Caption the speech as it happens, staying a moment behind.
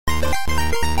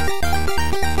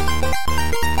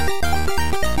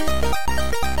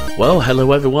Well,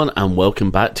 hello everyone, and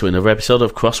welcome back to another episode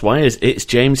of Crosswires. It's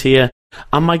James here,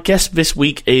 and my guest this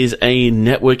week is a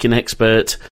networking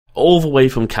expert all the way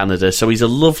from Canada, so he's a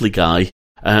lovely guy.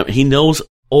 He knows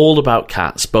all about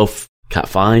cats, both Cat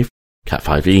 5, Cat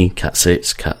 5e, Cat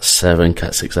 6, Cat 7,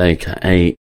 Cat 6a, Cat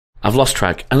 8. I've lost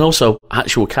track, and also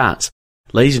actual cats.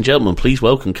 Ladies and gentlemen, please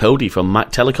welcome Cody from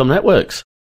Mac Telecom Networks.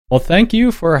 Well, thank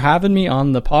you for having me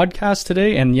on the podcast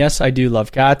today, and yes, I do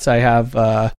love cats. I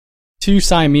have 2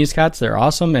 Siamese cats. They're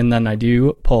awesome. And then I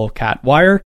do pull cat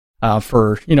wire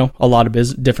for, a lot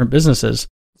of different businesses.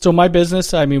 So my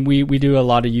business, we do a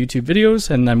lot of YouTube videos,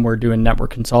 and then we're doing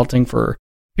network consulting for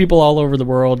people all over the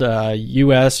world,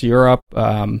 US, Europe,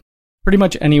 pretty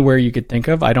much anywhere you could think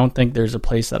of. I don't think there's a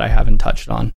place that I haven't touched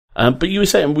on. But you were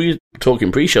saying, we were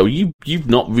talking pre-show, you've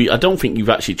not I don't think you've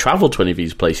actually travelled to any of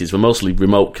these places. We're mostly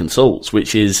remote consults,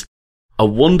 which is a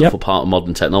wonderful part of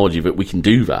modern technology that we can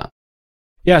do that.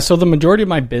 Yeah, so the majority of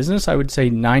my business, I would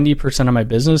say 90% of my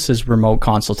business is remote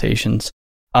consultations.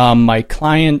 My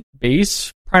client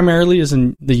base primarily is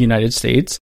in the United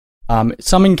States,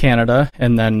 some in Canada,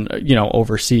 and then,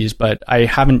 overseas, but I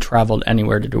haven't traveled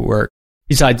anywhere to do work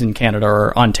besides in Canada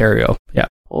or Ontario. Yeah.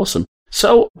 Awesome.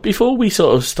 So before we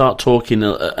sort of start talking,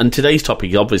 and today's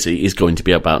topic obviously is going to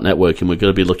be about networking, we're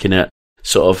going to be looking at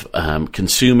sort of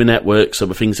consumer networks, so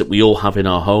the things that we all have in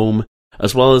our home,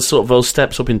 as well as sort of those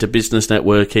steps up into business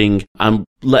networking. And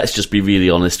let's just be really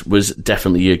honest, was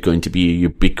definitely going to be a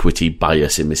ubiquity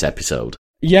bias in this episode.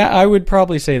 Yeah, I would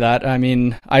probably say that.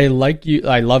 I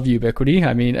love Ubiquity.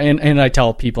 And I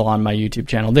tell people on my YouTube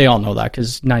channel, they all know that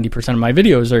because 90% of my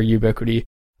videos are Ubiquity.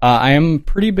 I am a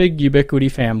pretty big Ubiquity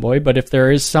fanboy, but if there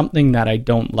is something that I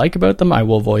don't like about them, I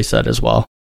will voice that as well.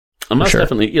 And that's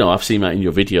definitely, I've seen that in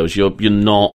your videos.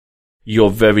 You're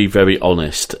very, very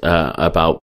honest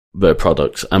about the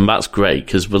products, and that's great,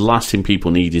 because the last thing people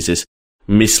need is this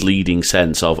misleading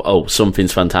sense of,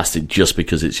 something's fantastic just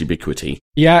because it's Ubiquity.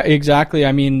 Yeah, exactly.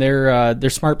 Their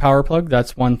smart power plug,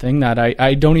 that's one thing that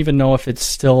I don't even know if it's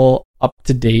still up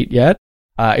to date yet.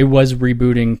 It was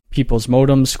rebooting people's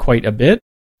modems quite a bit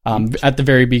at the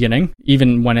very beginning,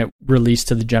 even when it released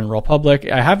to the general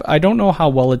public. I don't know how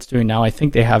well it's doing now. I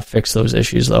think they have fixed those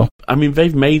issues though.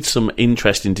 They've made some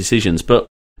interesting decisions, but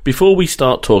before we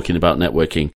start talking about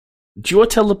networking, do you want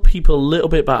to tell the people a little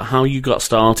bit about how you got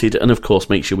started, and of course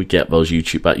make sure we get that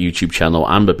YouTube channel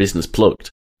and the business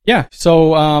plugged? Yeah,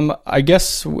 so I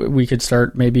guess we could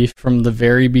start maybe from the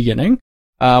very beginning.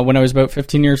 When I was about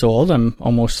 15 years old, I'm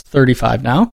almost 35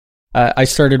 now, I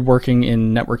started working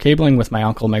in network cabling with my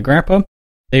uncle and my grandpa.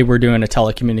 They were doing a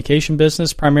telecommunication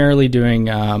business, primarily doing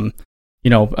Nortel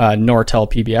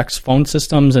PBX phone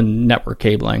systems and network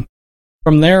cabling.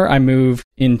 From there, I moved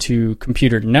into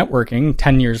computer networking.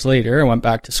 10 years later, I went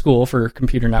back to school for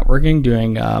computer networking,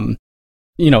 doing,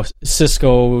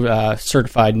 Cisco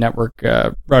certified network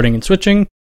routing and switching,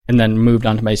 and then moved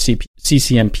on to my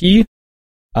CCNP.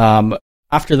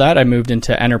 After that, I moved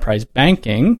into enterprise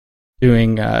banking,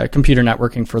 doing computer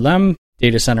networking for them,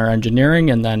 data center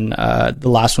engineering, and then the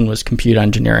last one was compute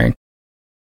engineering.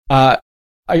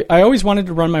 I always wanted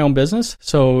to run my own business,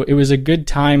 so it was a good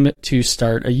time to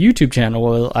start a YouTube channel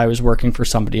while I was working for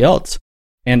somebody else.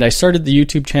 And I started the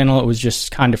YouTube channel. It was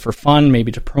just kind of for fun, maybe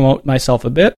to promote myself a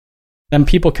bit. Then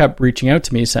people kept reaching out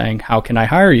to me saying, how can I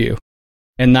hire you?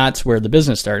 And that's where the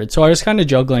business started. So I was kind of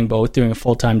juggling both, doing a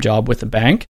full-time job with a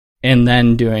bank and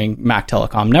then doing Mac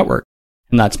Telecom Network.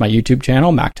 And that's my YouTube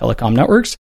channel, Mac Telecom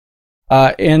Networks.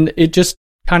 And it just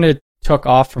kind of took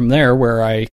off from there, where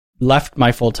I left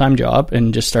my full-time job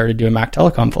and just started doing Mac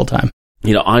Telecom full-time.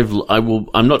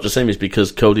 I'm not just saying this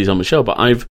because Cody's on the show, but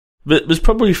there's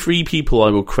probably 3 people I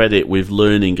will credit with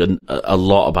learning a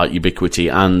lot about Ubiquity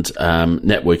and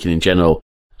networking in general.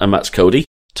 And that's Cody,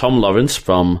 Tom Lawrence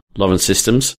from Lawrence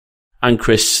Systems, and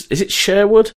Chris, is it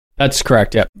Sherwood? That's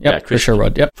correct, yep. Yeah, Chris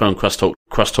Sherwood, yep. From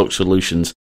Crosstalk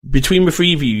Solutions. Between the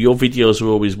 3 of you, your videos are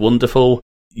always wonderful.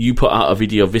 You put out a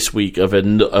video this week of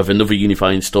another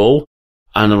UniFi install,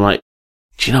 and I'm like,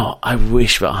 do you know, I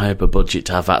wish that I had the budget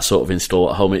to have that sort of install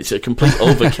at home. It's a complete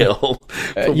overkill.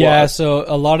 So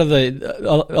a lot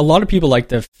of people like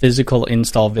the physical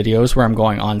install videos where I'm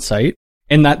going on site,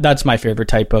 and that's my favorite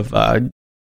type of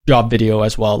job video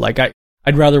as well. Like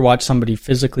I'd rather watch somebody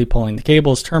physically pulling the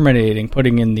cables, terminating,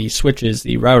 putting in the switches,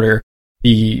 the router,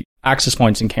 the access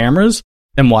points and cameras,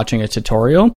 than watching a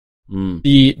tutorial.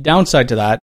 The downside to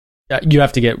that, you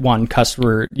have to get one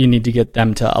customer, you need to get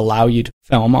them to allow you to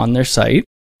film on their site,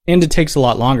 and it takes a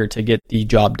lot longer to get the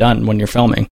job done when you're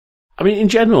filming. In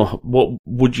general, what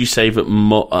would you say that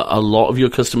a lot of your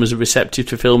customers are receptive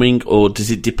to filming, or does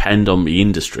it depend on the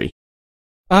industry?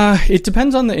 It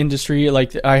depends on the industry.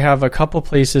 Like, I have a couple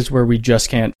places where we just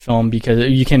can't film because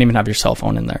you can't even have your cell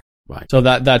phone in there. Right. So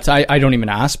that's I don't even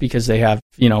ask because they have,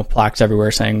 plaques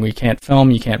everywhere saying we can't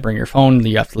film, you can't bring your phone,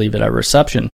 you have to leave it at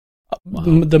reception. Wow.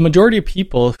 The majority of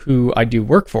people who I do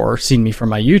work for see me from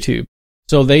my YouTube.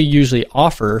 So they usually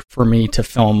offer for me to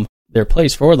film their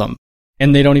place for them.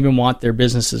 And they don't even want their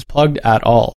businesses plugged at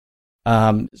all.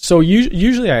 So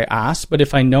usually I ask, but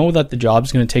if I know that the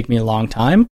job's going to take me a long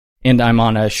time and I'm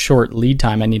on a short lead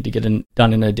time, I need to get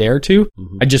done in a day or two,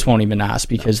 I just won't even ask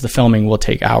because the filming will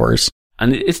take hours.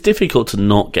 And it's difficult to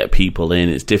not get people in.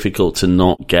 It's difficult to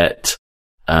not get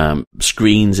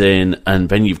screens in. And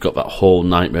then you've got that whole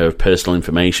nightmare of personal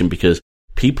information because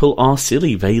people are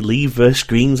silly. They leave their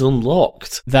screens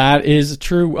unlocked. That is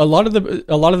true. A lot of the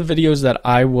videos that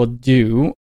I will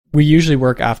do, we usually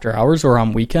work after hours or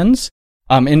on weekends.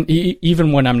 And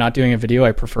even when I'm not doing a video,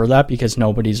 I prefer that because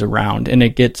nobody's around and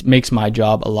it makes my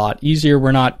job a lot easier.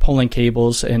 We're not pulling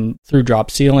cables and through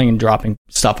drop ceiling and dropping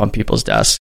stuff on people's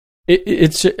desks.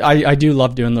 I do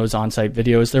love doing those on-site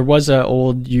videos. There was an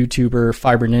old YouTuber,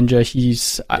 Fiber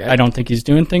Ninja. I don't think he's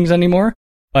doing things anymore,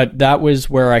 but that was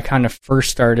where I kind of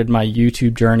first started my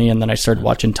YouTube journey. And then I started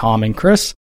watching Tom and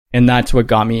Chris, and that's what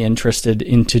got me interested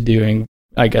into doing,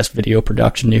 I guess, video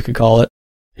production, you could call it.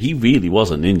 He really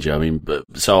was a ninja. I mean,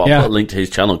 so I'll put a link to his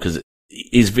channel because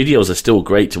his videos are still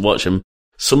great to watch, and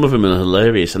some of them are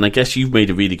hilarious. And I guess you've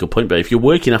made a really good point, but if you're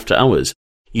working after hours,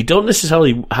 you don't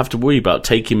necessarily have to worry about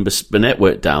taking the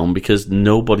network down because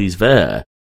nobody's there.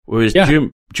 Whereas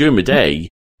during the day,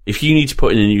 if you need to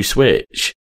put in a new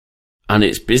switch and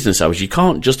it's business hours, you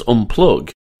can't just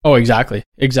unplug. Oh, exactly.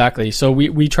 So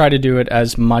we try to do it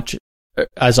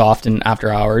as often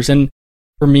after hours. And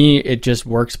for me, it just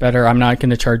works better. I'm not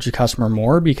going to charge the customer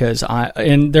more because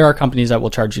and there are companies that will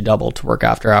charge you double to work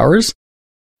after hours.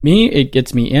 Me, it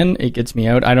gets me in, it gets me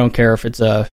out. I don't care if it's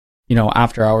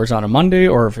after hours on a Monday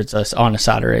or if it's on a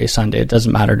Saturday, Sunday. It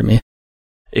doesn't matter to me.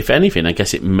 If anything, I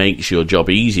guess it makes your job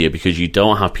easier because you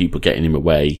don't have people getting in the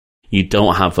way. You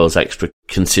don't have those extra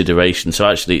considerations. So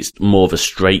actually, it's more of a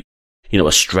straight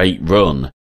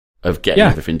run of getting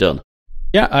everything done.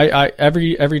 Yeah, I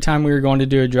every time we were going to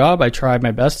do a job, I tried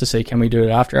my best to say, can we do it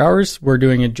after hours? We're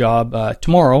doing a job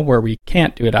tomorrow where we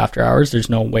can't do it after hours. There's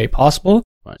no way possible.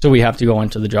 Right. So we have to go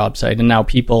into the job site. And now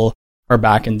people are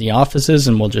back in the offices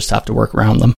and we'll just have to work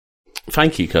around them.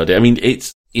 Thank you, Cody. I mean,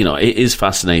 it is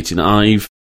fascinating. I've,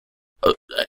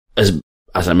 as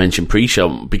I mentioned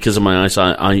pre-show, because of my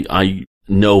eyesight, I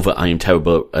know that I am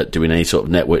terrible at doing any sort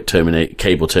of network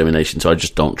cable termination, so I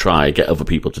just don't try. I get other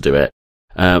people to do it.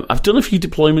 I've done a few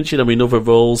deployments, in other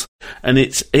roles, and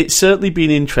it's certainly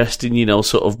been interesting,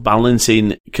 sort of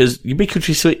balancing, because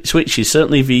ubiquity switches,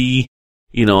 certainly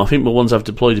I think the ones I've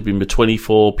deployed have been the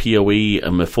 24 PoE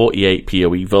and the 48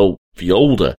 PoE, though the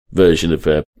older version of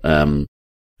the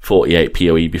 48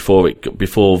 PoE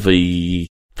before the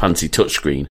fancy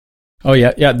touchscreen. Oh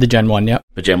yeah, the Gen 1, yeah.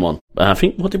 The Gen 1. I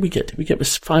think, what did we get? Did we get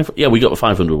this 5? Yeah, we got the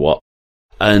 500 watt.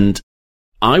 And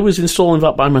I was installing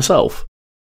that by myself.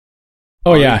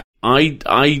 Oh yeah.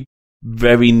 I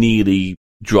very nearly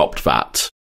dropped that.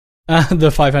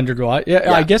 The 500 watt.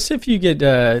 Yeah, I guess if you get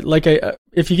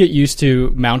if you get used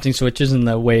to mounting switches and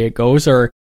the way it goes,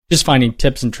 or just finding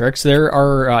tips and tricks, there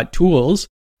are tools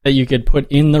that you could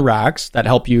put in the racks that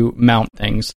help you mount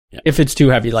things. Yeah. If it's too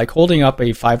heavy, like holding up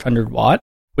a 500 watt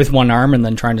with one arm and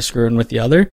then trying to screw in with the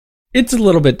other, it's a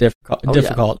little bit difficult.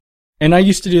 Yeah. And I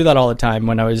used to do that all the time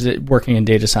when I was working in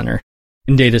data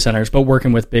centers, but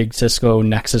working with big Cisco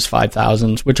Nexus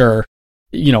 5000s, which are,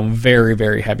 very,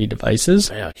 very heavy devices.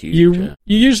 Yeah, huge, you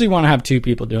usually want to have two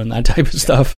people doing that type of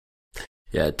stuff.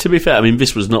 Yeah, to be fair, I mean,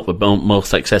 this was not the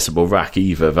most accessible rack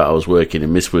either that I was working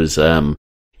in. This was,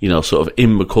 sort of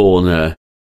in the corner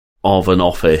of an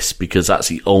office because that's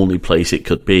the only place it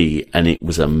could be, and it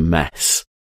was a mess.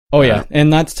 Oh, yeah.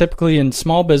 And that's typically in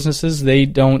small businesses. They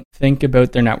don't think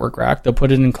about their network rack. They'll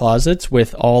put it in closets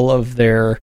with all of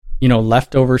their,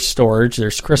 leftover storage.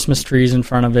 There's Christmas trees in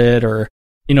front of it or,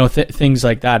 things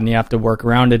like that. And you have to work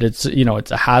around it. It's,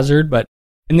 it's a hazard,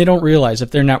 and they don't realize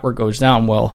if their network goes down,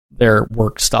 well, their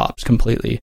work stops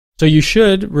completely. So you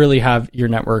should really have your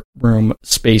network room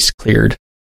space cleared.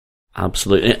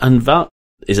 Absolutely. And that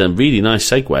is a really nice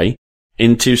segue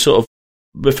into sort of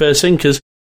the first thing, because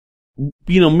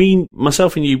me,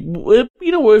 myself and you, we're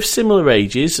of similar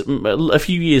ages, a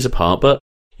few years apart, but,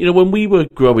 when we were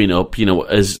growing up,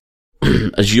 as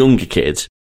younger kids,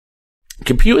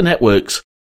 computer networks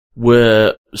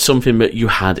were something that you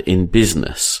had in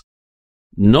business.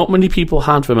 Not many people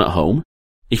had them at home.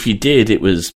 If you did, it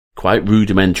was quite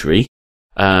rudimentary.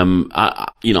 I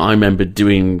remember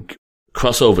doing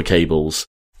crossover cables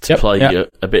to play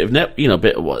a bit of net,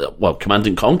 Command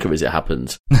and Conquer as it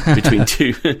happens between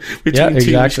two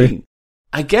exactly. machines.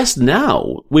 I guess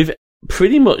now with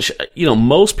pretty much,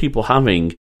 most people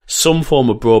having some form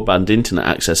of broadband internet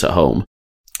access at home,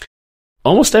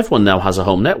 almost everyone now has a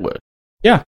home network.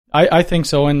 Yeah, I think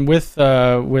so. And with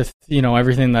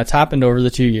everything that's happened over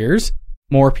the 2 years,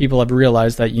 more people have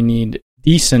realized that you need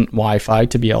decent Wi-Fi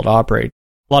to be able to operate.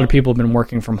 A lot of people have been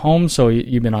working from home, so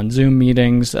you've been on Zoom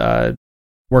meetings,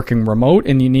 working remote,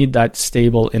 and you need that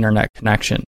stable internet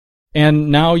connection.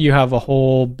 And now you have a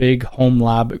whole big home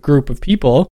lab group of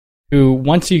people who,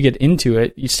 once you get into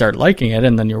it, you start liking it,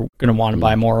 and then you're going to want to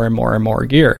buy more and more and more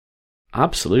gear.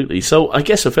 Absolutely. So I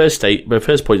guess the first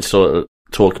point to sort of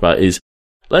talk about is,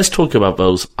 let's talk about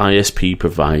those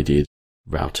ISP-provided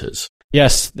routers.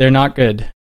 Yes, they're not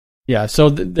good. Yeah, so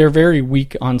they're very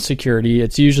weak on security.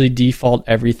 It's usually default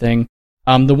everything.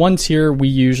 The ones here we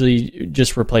usually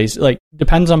just replace,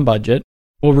 depends on budget.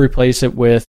 We'll replace it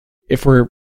with,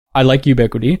 I like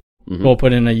Ubiquiti. Mm-hmm. We'll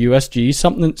put in a USG,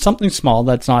 something small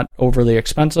that's not overly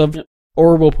expensive,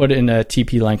 or we'll put in a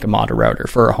TP-Link Amada router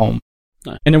for a home.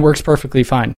 Nice. And it works perfectly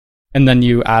fine. And then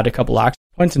you add a couple access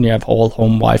points and you have whole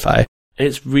home Wi-Fi.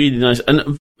 It's really nice.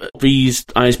 And these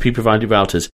ISP-provided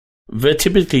routers, they're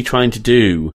typically trying to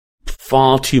do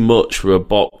far too much for a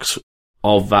box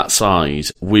of that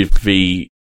size with the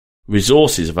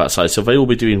resources of that size. So they will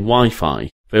be doing Wi-Fi,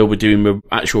 they will be doing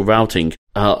actual routing.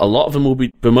 A lot of them will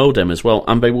be the modem as well,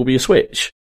 and they will be a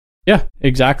switch. Yeah,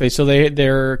 exactly. So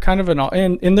they're kind of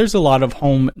and there's a lot of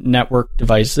home network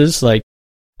devices like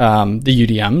the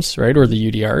UDMs, right, or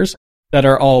the UDRs that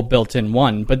are all built in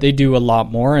one, but they do a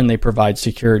lot more and they provide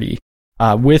security.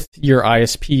 With your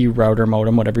ISP router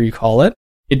modem, whatever you call it,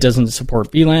 it doesn't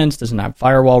support VLANs, doesn't have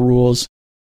firewall rules.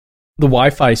 The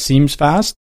Wi-Fi seems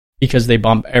fast because they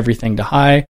bump everything to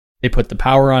high. They put the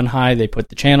power on high. They put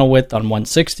the channel width on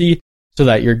 160 so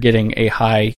that you're getting a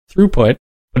high throughput,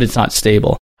 but it's not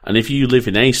stable. And if you live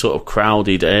in a sort of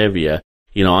crowded area,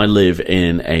 I live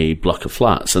in a block of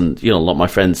flats, and, a lot of my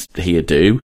friends here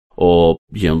do, or,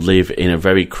 live in a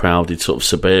very crowded sort of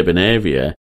suburban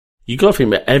area, you got to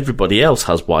think that everybody else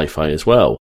has Wi-Fi as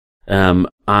well.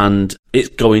 And it's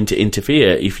going to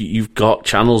interfere if you've got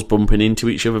channels bumping into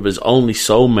each other. There's only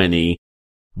so many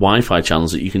Wi-Fi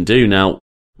channels that you can do. Now,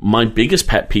 my biggest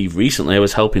pet peeve recently, I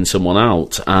was helping someone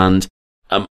out, and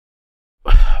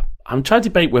I'm trying to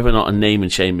debate whether or not a name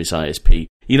and shame this ISP.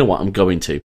 You know what? I'm going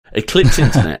to. Eclipse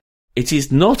Internet. It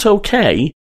is not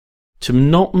okay to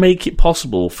not make it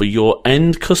possible for your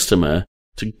end customer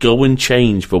to go and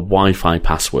change the Wi-Fi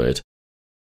password.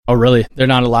 Oh, really? They're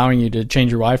not allowing you to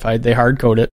change your Wi-Fi. They hard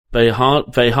code it. They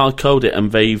hard code it,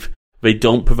 and they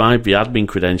don't provide the admin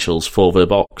credentials for their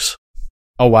box.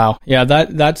 Oh, wow. Yeah,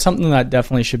 that's something that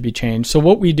definitely should be changed. So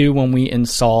what we do when we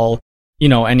install,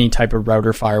 any type of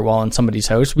router firewall in somebody's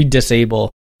house, we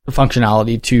disable the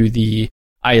functionality to the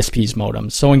ISP's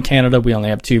modems. So in Canada, we only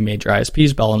have two major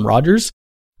ISPs, Bell and Rogers,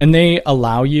 and they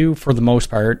allow you, for the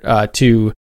most part,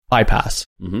 to bypass.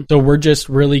 Mm-hmm. So we're just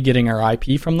really getting our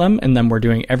IP from them, and then we're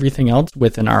doing everything else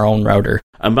within our own router.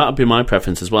 And that would be my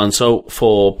preference as well. And so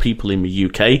for people in the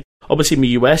UK, obviously in the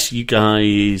US, you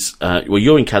guys,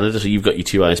 you're in Canada, so you've got your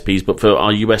two ISPs, but for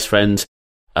our US friends,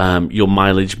 your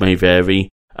mileage may vary.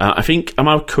 I think, am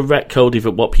I correct, Cody,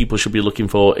 that what people should be looking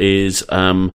for is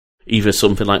either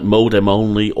something like modem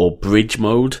only or bridge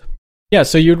mode? Yeah,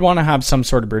 so you'd want to have some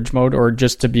sort of bridge mode, or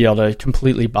just to be able to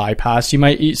completely bypass.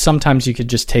 Sometimes you could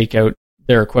just take out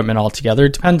their equipment altogether.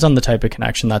 It depends on the type of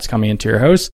connection that's coming into your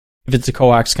house. If it's a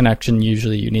coax connection,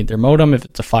 usually you need their modem. If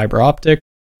it's a fiber optic,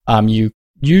 you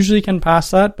usually can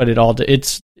pass that, but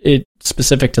it's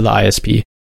specific to the ISP.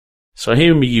 So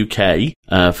here in the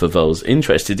UK, for those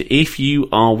interested, if you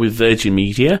are with Virgin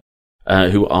Media,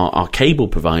 who are our cable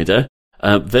provider,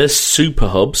 there's super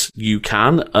hubs. You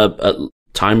can, at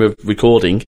time of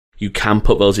recording, you can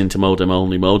put those into modem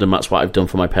only. Modem, that's what I've done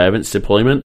for my parents'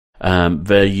 deployment.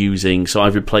 They're using, so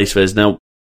I've replaced theirs. Now,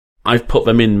 I've put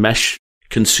them in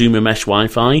consumer mesh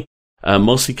Wi-Fi,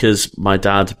 mostly because my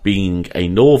dad, being a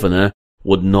northerner,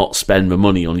 would not spend the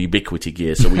money on Ubiquiti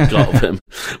gear, so we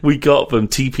got them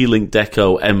TP-Link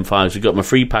Deco M5s. We got them a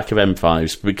free pack of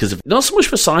M5s because of, not so much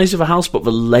the size of the house, but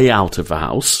the layout of the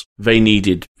house. They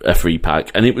needed a free pack,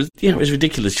 and it was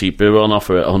ridiculous cheap. They were on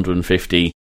offer at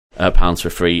 £150 for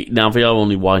free. Now they are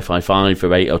only Wi-Fi 5 for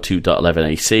 802.11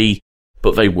 AC,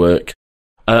 but they work.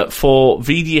 For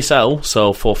VDSL,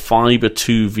 so for fiber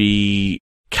to the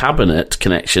cabinet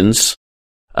connections,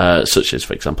 such as,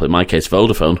 for example, in my case,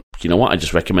 Vodafone, you know what, I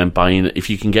just recommend buying, if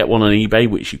you can get one on eBay,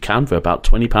 which you can for about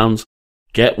 £20,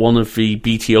 get one of the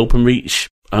BT OpenReach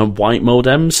white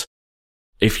modems.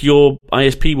 If your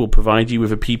ISP will provide you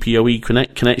with a PPOE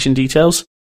connection details,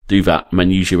 do that and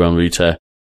then use your own router.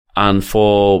 And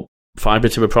for fiber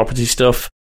to the property stuff,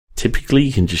 typically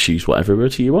you can just use whatever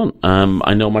router you want.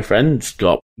 I know my friend's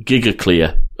got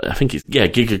GigaClear. I think it's,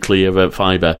 GigaClear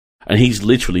fiber. And he's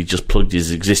literally just plugged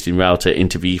his existing router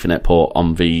into the Ethernet port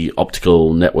on the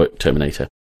optical network terminator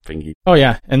thingy. Oh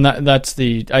yeah, and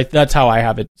that's how I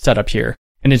have it set up here.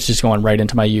 And it's just going right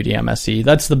into my UDMSC.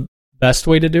 That's the best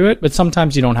way to do it, but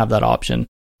sometimes you don't have that option.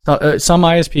 So, some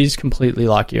ISPs completely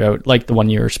lock you out, like the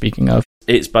one you were speaking of.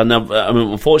 It's bad now. I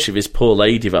mean, unfortunately, this poor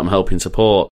lady that I'm helping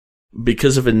support,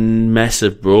 because of a mess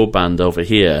of broadband over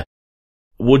here,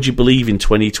 would you believe in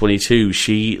 2022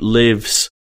 she lives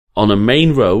on a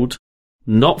main road,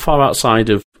 not far outside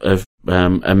of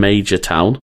a major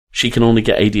town. She can only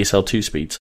get ADSL 2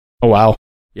 speeds. Oh wow!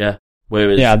 Yeah,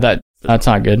 whereas that's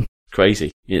not good.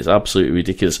 Crazy. It's absolutely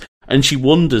ridiculous. And she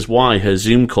wonders why her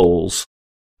Zoom calls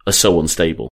are so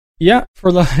unstable. Yeah,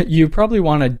 you probably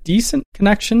want a decent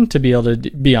connection to be able to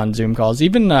be on Zoom calls.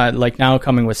 Even like now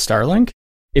coming with Starlink,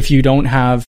 if you don't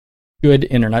have good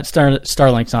internet,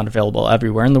 Starlink's not available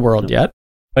everywhere in the world yet,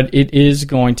 but it is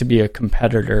going to be a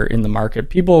competitor in the market.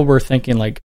 People were thinking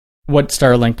like what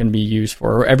Starlink can be used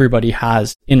for. Everybody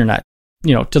has internet,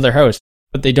 to their house,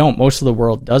 but they don't. Most of the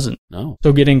world doesn't. No.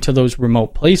 So getting to those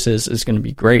remote places is going to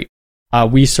be great.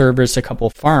 We service a couple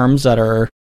farms that are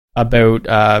about,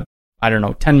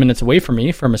 10 minutes away from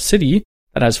me, from a city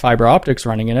that has fiber optics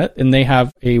running in it, and they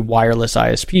have a wireless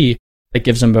ISP that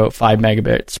gives them about 5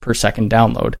 megabits per second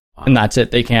download. Wow. And that's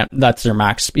it. That's their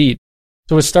max speed.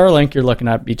 So with Starlink, you're looking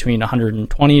at between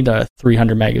 120 to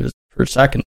 300 megabits per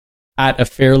second at a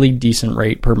fairly decent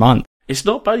rate per month. It's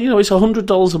not bad, it's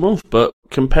 $100 a month, but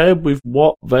compared with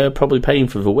what they're probably paying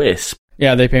for the WISP.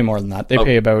 Yeah, they pay more than that. They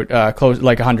pay about close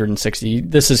like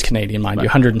 $160. This is Canadian, mind you,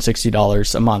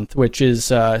 $160 a month, which is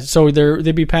so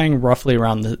they'd be paying roughly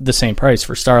around the same price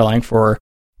for Starlink for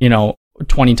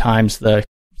 20 times the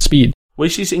speed.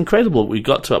 Which is incredible. We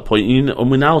got to that point,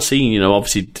 and we're now seeing,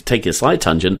 obviously to take a slight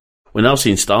tangent, we're now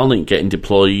seeing Starlink getting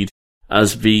deployed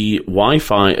as the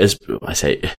Wi-Fi. As I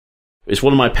say, it's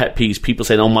one of my pet peeves. People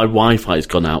saying, "Oh, my Wi-Fi has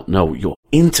gone out." No, your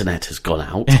internet has gone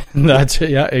out.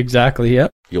 Exactly. Yeah.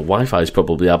 Your Wi-Fi is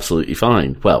probably absolutely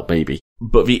fine. Well, maybe.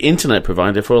 But the internet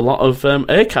provider for a lot of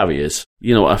air carriers,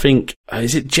 I think,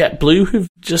 is it JetBlue who've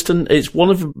it's one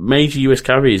of the major US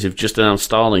carriers who've just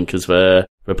announced Starlink as their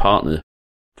partner.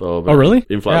 For, oh, really?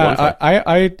 In-flight Wi-Fi.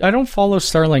 I don't follow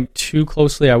Starlink too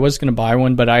closely. I was going to buy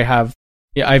one, but I have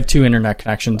 2 internet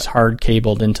connections hard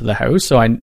cabled into the house.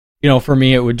 So for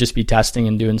me, it would just be testing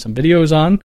and doing some videos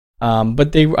on.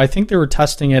 But I think they were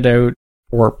testing it out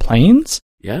for planes.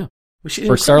 Yeah.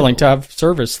 For Starlink to have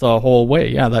service the whole way.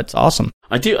 Yeah, that's awesome.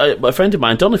 I do. A friend of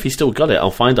mine, I don't know if he still got it. I'll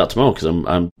find out tomorrow because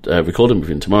I'm recording with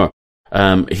him tomorrow.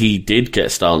 He did get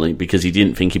Starlink because he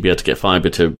didn't think he'd be able to get fiber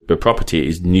to the property at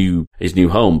his new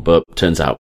home, but turns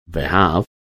out they have.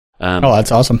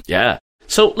 That's awesome. Yeah.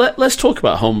 So let's talk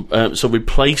about home. So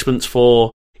replacements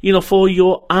for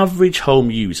your average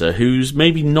home user who's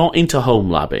maybe not into home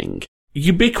labbing.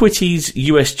 Ubiquity's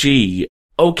USG,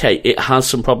 okay, it has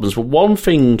some problems, but one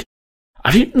thing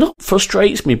I think not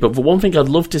frustrates me, but the one thing I'd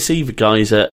love to see the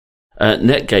guys at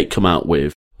Netgate come out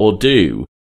with or do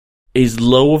is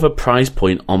lower the price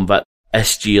point on that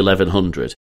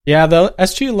SG-1100. Yeah, the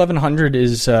SG-1100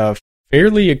 is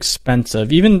fairly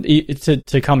expensive, even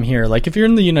to come here. Like if you're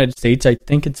in the United States, I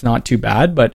think it's not too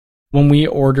bad, but when we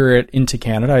order it into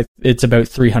Canada, it's about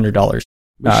 $300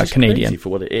 Canadian crazy for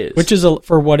what it is. Which is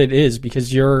for what it is,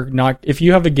 because you're not, if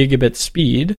you have a gigabit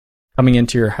speed coming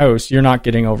into your house, you're not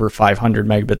getting over 500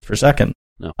 megabits per second.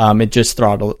 No. It just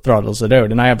throttles it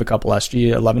out. And I have a couple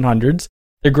SG-1100s.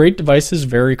 They're great devices,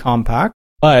 very compact,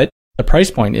 but the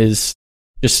price point is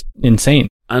just insane.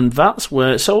 And that's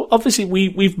where, so obviously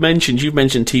you've mentioned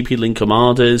TP-Link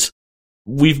Armadas.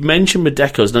 We've mentioned the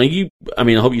decos. Now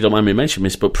I hope you don't mind me mentioning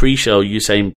this, but pre-show you're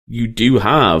saying you do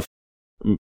have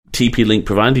TP-Link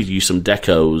provided you some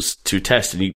decos to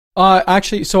test, and you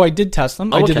actually, so I did test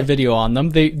them. I did a video on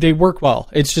them. They work well.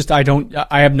 It's just I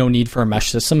have no need for a mesh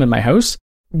system in my house,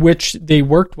 which they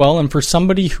worked well. And for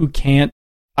somebody who can't,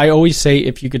 I always say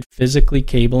if you could physically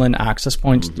cable in access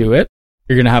points to it,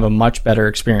 you're going to have a much better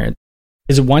experience.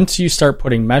 Because once you start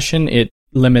putting mesh in, it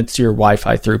limits your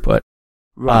Wi-Fi throughput.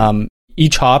 Right.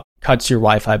 Each hop cuts your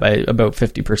Wi-Fi by about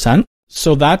 50%.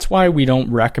 So that's why we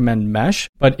don't recommend mesh.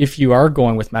 But if you are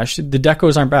going with mesh, the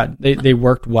decos aren't bad. They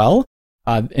worked well.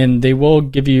 And they will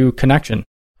give you connection.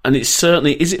 And it's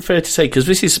certainly, is it fair to say, because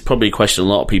this is probably a question a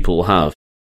lot of people will have,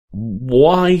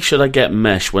 why should I get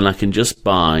mesh when I can just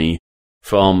buy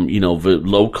from, the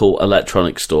local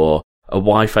electronics store, a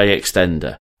Wi-Fi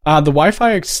extender? The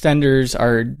Wi-Fi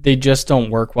extenders they just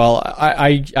don't work well.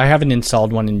 I haven't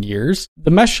installed one in years. The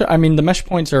mesh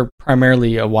points are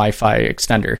primarily a Wi-Fi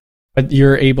extender, but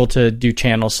you're able to do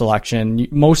channel selection.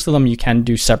 Most of them you can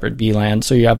do separate VLAN,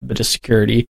 so you have a bit of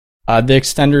security. The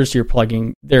extenders you're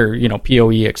plugging, they're,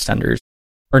 PoE extenders,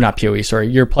 or not PoE, sorry.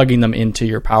 You're plugging them into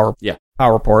your power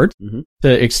port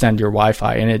to extend your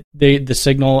Wi-Fi, and the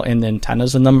signal and the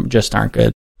antennas in them just aren't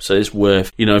good. So it's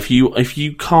worth, if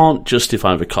you can't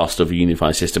justify the cost of a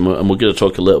unified system, and we're going to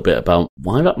talk a little bit about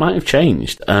why that might have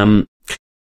changed.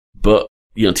 But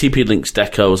TP-Link's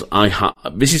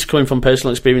Decos, this is coming from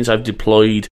personal experience. I've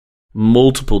deployed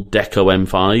multiple Deco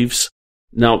M5s.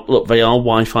 Now, look, they are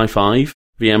Wi-Fi 5,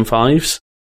 the M5s.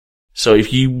 So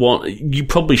if you want, you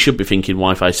probably should be thinking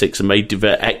Wi-Fi 6, and maybe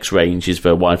the X range is the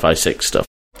Wi-Fi 6 stuff.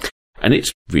 And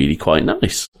it's really quite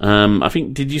nice. I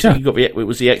think, did you say you got it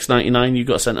was the X99 you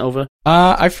got sent over?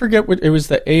 I forget what, it was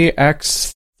the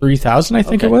AX3000, I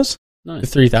think it was. Nice. The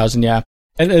 3000, yeah.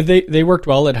 And they worked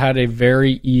well. It had a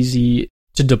very easy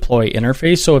to deploy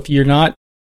interface. So if you're not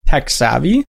tech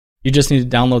savvy, you just need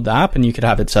to download the app and you could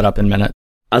have it set up in minutes.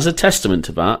 As a testament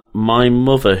to that, my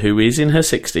mother, who is in her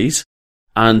 60s,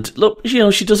 and look,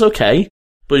 she does okay,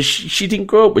 but she didn't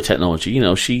grow up with technology.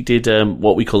 She did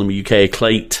what we call in the UK a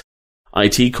CLATE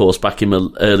IT course back in the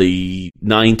early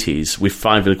 90s with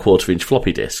 5.25-inch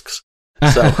floppy disks.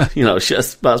 So,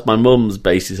 that's my mum's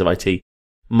basis of IT.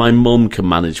 My mum can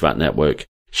manage that network.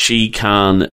 She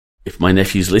can, if my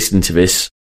nephew's listening to this,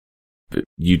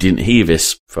 you didn't hear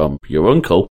this from your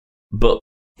uncle, but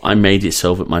I made it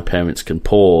so that my parents can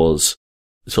pause.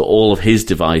 So all of his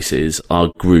devices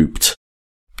are grouped,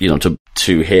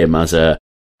 to him as a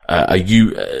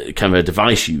kind of a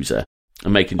device user,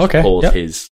 and making pause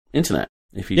his internet.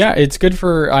 It's good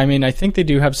for, I think they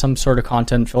do have some sort of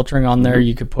content filtering on there.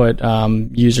 You could put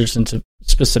users into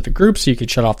specific groups, so you could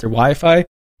shut off their Wi-Fi.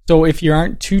 So if you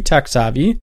aren't too tech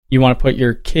savvy, you want to put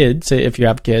your kids, if you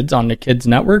have kids, on the kids'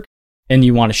 network, and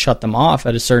you want to shut them off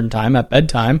at a certain time, at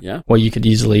bedtime, well, you could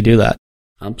easily do that.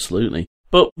 Absolutely.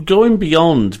 But going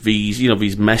beyond these,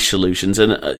 these mesh solutions,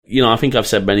 and, I think I've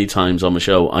said many times on the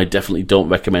show, I definitely don't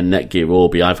recommend Netgear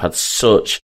Orbi. I've had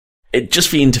just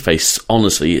the interface,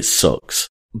 honestly, it sucks.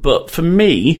 But for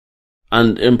me,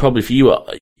 and probably for you,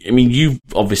 you've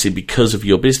obviously, because of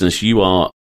your business, you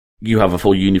have a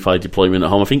full unified deployment at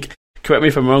home. I think, correct me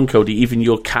if I'm wrong, Cody, even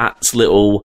your cat's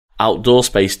little outdoor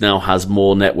space now has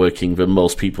more networking than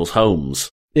most people's homes.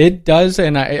 It does,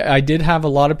 and I did have a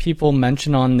lot of people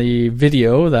mention on the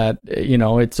video that,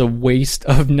 it's a waste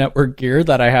of network gear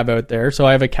that I have out there. So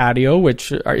I have a catio,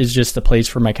 which is just a place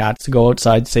for my cats to go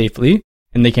outside safely,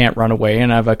 and they can't run away.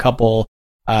 And I have a couple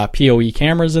PoE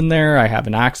cameras in there. I have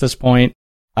an access point,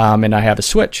 and I have a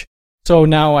switch. So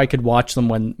now I could watch them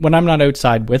when I'm not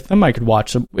outside with them. I could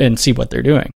watch them and see what they're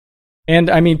doing. And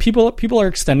people are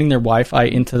extending their Wi-Fi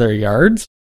into their yards.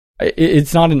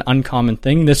 It's not an uncommon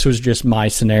thing. This was just my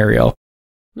scenario.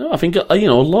 No, I think a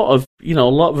lot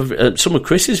of some of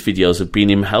Chris's videos have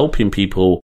been him helping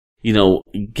people,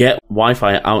 get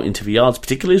Wi-Fi out into the yards,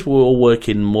 particularly as we're all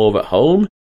working more at home.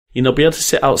 Be able to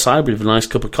sit outside with a nice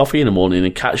cup of coffee in the morning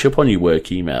and catch up on your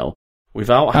work email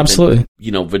without having,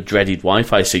 the dreaded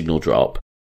Wi-Fi signal drop.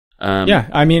 And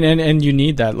you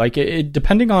need that. Like,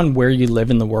 depending on where you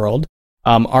live in the world,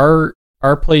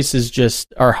 our place is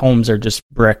just, our homes are just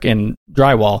brick and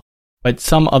drywall, but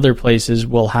some other places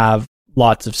will have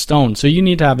lots of stone. So you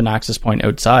need to have an access point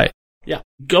outside. Yeah.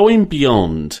 Going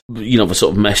beyond, the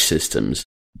sort of mesh systems,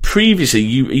 previously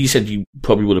you said you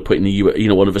probably would have put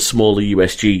in one of the smaller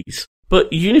USGs,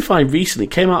 but Unify recently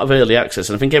came out of early access,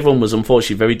 and I think everyone was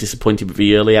unfortunately very disappointed that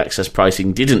the early access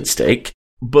pricing didn't stick,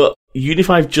 but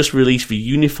Unify just released the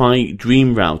Unify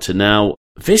Dream Router. Now,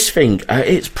 this thing,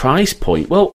 its price point,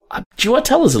 well, do you want to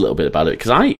tell us a little bit about it?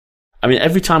 Because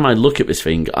every time I look at this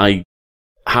thing, I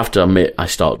have to admit I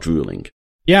start drooling.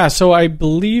 Yeah, so I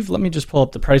believe, let me just pull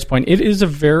up the price point. It is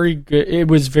it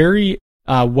was very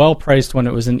well priced when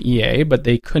it was an EA, but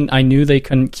I knew they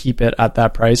couldn't keep it at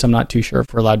that price. I'm not too sure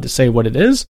if we're allowed to say what it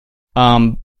is.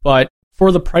 But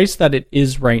for the price that it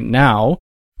is right now,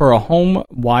 for a home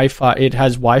Wi-Fi, it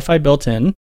has Wi-Fi built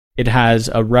in, it has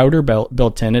a router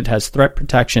built in, it has threat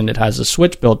protection, it has a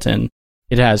switch built in,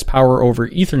 it has power over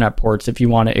Ethernet ports if you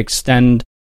want to extend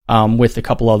with a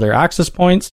couple other access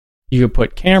points. You could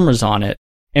put cameras on it,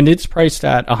 and it's priced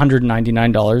at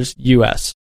 $199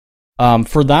 US.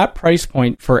 For that price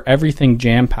point, for everything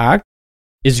jam-packed,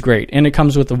 is great. And it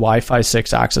comes with the Wi-Fi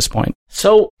 6 access point.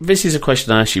 So this is a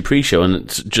question I asked you pre-show, and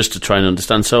it's just to try and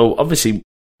understand. So obviously,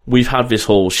 we've had this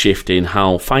whole shift in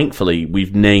how, thankfully,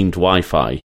 we've named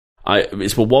Wi-Fi.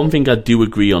 It's the one thing I do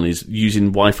agree on is using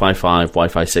Wi-Fi 5,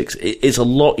 Wi-Fi 6. It's a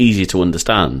lot easier to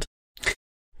understand.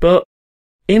 But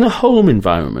in a home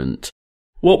environment,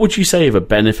 what would you say are the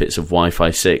benefits of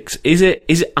Wi-Fi 6? Is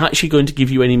it actually going to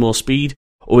give you any more speed,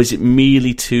 or is it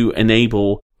merely to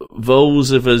enable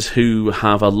those of us who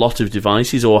have a lot of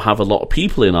devices or have a lot of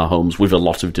people in our homes with a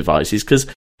lot of devices? Because,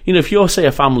 if you're, say,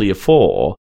 a family of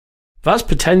 4, that's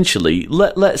potentially,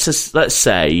 let's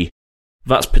say,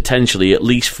 that's potentially at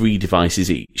least 3 devices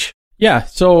each. Yeah,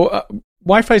 so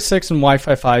Wi-Fi 6 and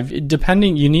Wi-Fi 5,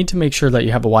 depending, you need to make sure that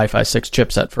you have a Wi-Fi 6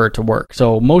 chipset for it to work.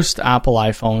 So most Apple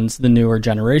iPhones, the newer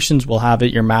generations, will have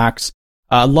it. Your Macs,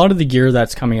 a lot of the gear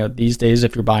that's coming out these days,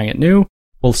 if you're buying it new,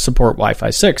 will support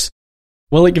Wi-Fi 6.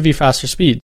 Will it give you faster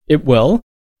speed? It will,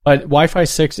 but Wi-Fi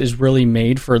 6 is really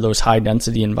made for those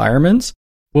high-density environments.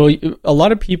 Well, a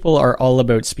lot of people are all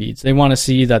about speeds. They want to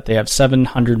see that they have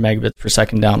 700 megabits per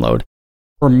second download.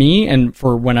 For me, and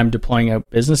for when I'm deploying out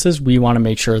businesses, we want to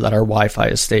make sure that our Wi-Fi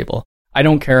is stable. I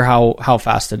don't care how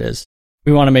fast it is.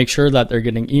 We want to make sure that they're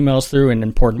getting emails through and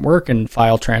important work and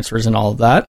file transfers and all of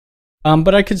that.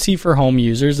 But I could see for home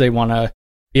users, they want to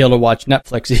be able to watch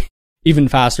Netflix even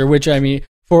faster, which, I mean,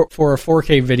 for a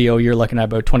 4K video, you're looking at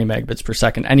about 20 megabits per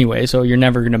second anyway, so you're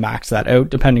never going to max that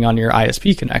out depending on your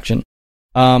ISP connection.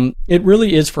 It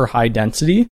really is for high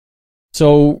density.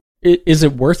 So is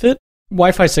it worth it?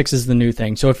 Wi-Fi 6 is the new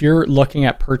thing. So if you're looking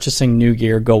at purchasing new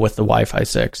gear, go with the Wi-Fi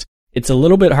 6. It's a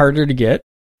little bit harder to get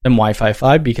than Wi-Fi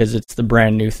 5 because it's the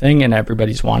brand new thing and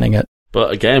everybody's wanting it.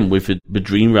 But again, with the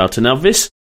Dream Router, now this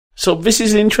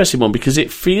is an interesting one because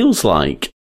it feels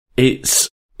like it's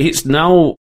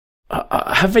now.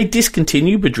 Have they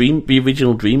discontinued the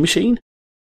original Dream Machine?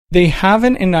 They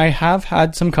haven't, and I have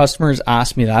had some customers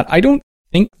ask me that. I don't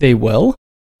think they will.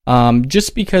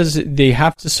 Just because they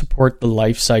have to support the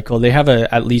life cycle. They have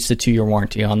at least a 2-year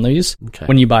warranty on these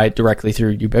when you buy it directly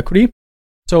through Ubiquiti.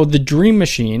 So the Dream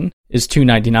Machine is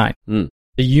 $299.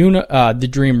 The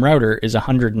Dream Router is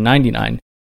 $199.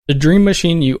 The Dream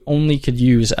Machine you only could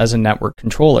use as a network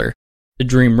controller. The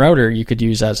Dream Router you could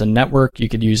use as a network. You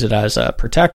could use it as a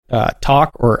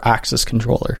talk or access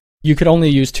controller. You could only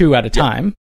use 2 at a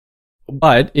time.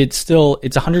 But it's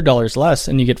 $100 less,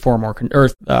 and you get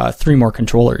 3 more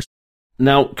controllers.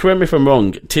 Now, correct me if I'm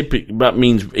wrong. Typically, that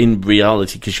means in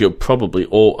reality, because you're probably,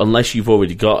 or unless you've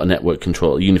already got a network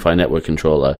controller, unified network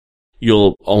controller,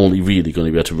 you're only really going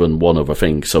to be able to run one other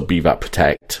thing. So, be that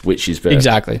Protect, which is very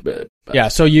exactly. Yeah.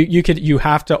 So you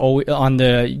have to on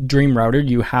the Dream Router,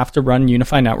 you have to run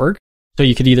unified network. So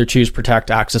you could either choose Protect,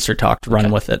 Access, or Talk to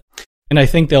run with it. And I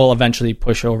think they'll eventually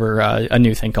push over a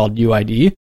new thing called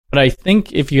UID. But I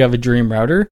think if you have a Dream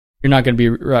Router, you're not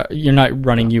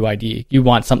running UID. You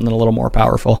want something a little more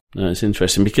powerful. No, it's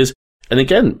interesting because, and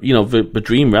again, the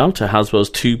Dream Router has those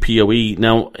 2 PoE.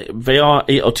 Now, they are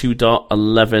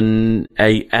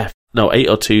 802.11af. No,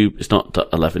 802 is not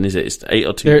 .11, is it? It's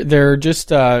 802. They're just,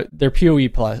 they're PoE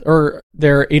plus, or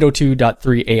they're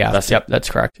 802.3af. That's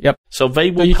correct. Yep. So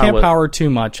they will you can't power too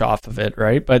much off of it,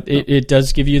 right? But it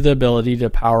does give you the ability to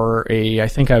power I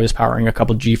think I was powering a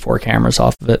couple G4 cameras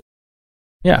off of it.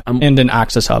 Yeah, and an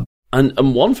Access Hub. And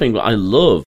one thing that I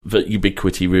love that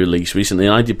Ubiquiti released recently,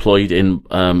 and I deployed in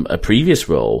a previous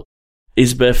role,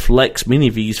 is their Flex Mini,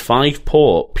 these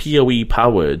 5-port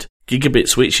PoE-powered gigabit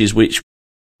switches, which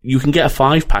you can get a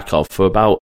 5-pack of for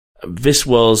about, this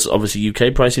was obviously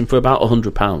UK pricing, for about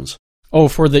 £100. Oh,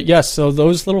 yes. So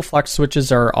those little Flex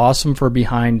switches are awesome for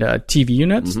behind TV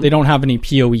units. Mm-hmm. They don't have any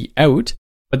PoE out,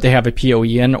 but they have a PoE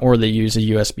in, or they use a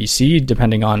USB-C,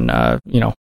 depending on,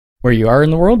 where you are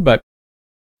in the world. But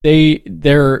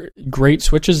they're great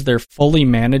switches. They're fully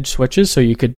managed switches. So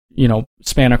you could,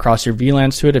 span across your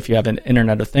VLANs to it if you have an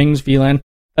Internet of Things VLAN.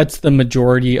 That's the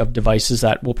majority of devices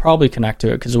that will probably connect to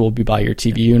it because it will be by your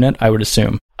TV unit, I would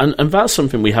assume. And that's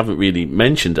something we haven't really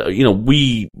mentioned.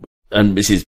 And this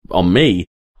is on me,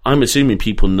 I'm assuming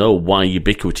people know why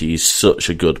Ubiquiti is such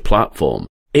a good platform.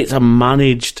 It's a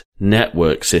managed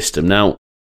network system. Now,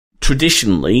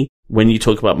 traditionally, when you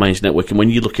talk about managed networking, when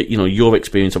you look at, your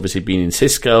experience obviously being in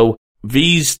Cisco,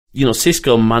 these,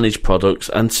 Cisco managed products,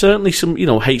 and certainly some,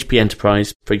 HP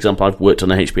Enterprise, for example, I've worked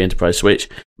on a HP Enterprise switch.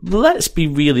 Let's be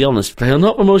really honest, they are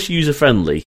not the most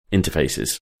user-friendly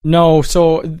interfaces. No,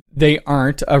 so they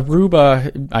aren't.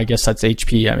 Aruba, I guess that's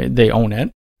HP, I mean, they own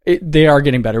it. They are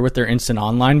getting better with their instant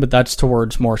online, but that's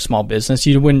towards more small business.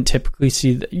 You wouldn't typically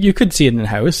see you could see it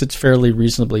in-house. It's fairly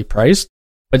reasonably priced.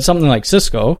 But something like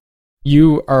Cisco,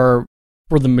 you are,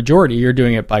 for the majority, you're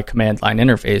doing it by command line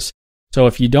interface. So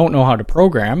if you don't know how to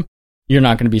program, you're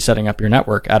not going to be setting up your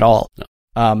network at all. No.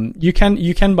 You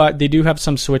can buy. They do have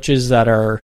some switches that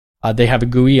are they have a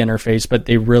GUI interface, but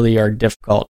they really are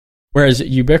difficult. Whereas at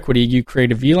Ubiquiti, you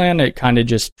create a VLAN, it kind of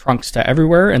just trunks to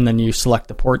everywhere, and then you select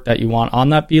the port that you want on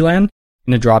that VLAN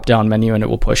in a drop-down menu, and it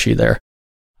will push you there.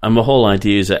 And the whole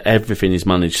idea is that everything is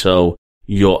managed, so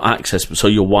your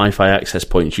Wi-Fi access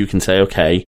points, you can say,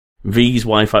 okay, this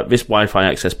Wi-Fi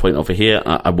access point over here,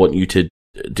 I want you to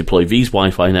deploy these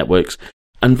Wi-Fi networks.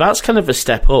 And that's kind of a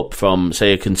step up from,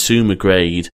 say, a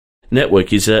consumer-grade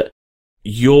network, is that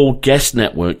your guest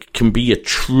network can be a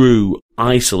true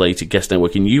isolated guest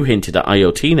network. And you hinted at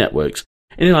IoT networks.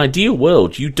 In an ideal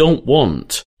world, you don't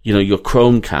want, your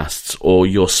Chromecasts or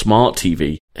your smart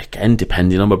TV. Again,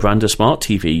 depending on the brand of smart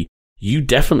TV, you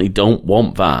definitely don't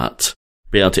want that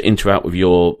be able to interact with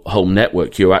your home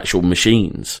network, your actual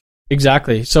machines.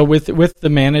 Exactly. So with the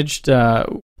managed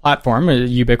platform,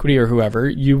 Ubiquiti or whoever,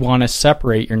 you want to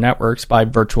separate your networks by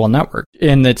virtual network,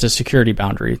 and it's a security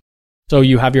boundary. So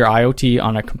you have your IoT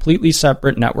on a completely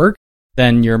separate network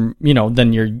than your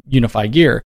unified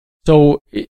gear. So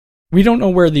we don't know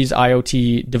where these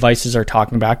IoT devices are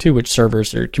talking back to, which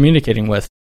servers they're communicating with.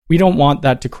 We don't want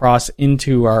that to cross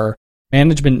into our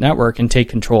management network and take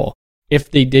control. If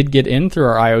they did get in through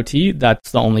our IoT,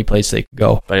 that's the only place they could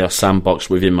go. They are sandboxed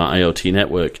within my IoT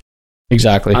network.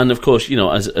 Exactly. And of course,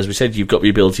 as we said, you've got the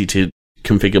ability to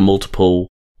configure multiple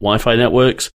Wi-Fi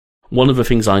networks. One of the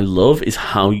things I love is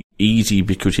how easy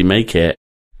Ubiquiti make it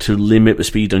to limit the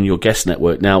speed on your guest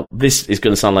network. Now, this is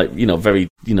going to sound like, very,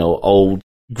 old,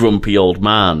 grumpy old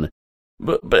man.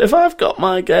 But if I've got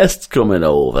my guests coming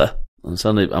over,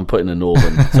 I'm putting a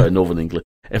northern England.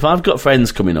 If I've got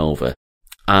friends coming over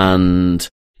and,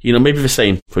 maybe they're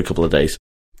staying for a couple of days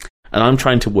and I'm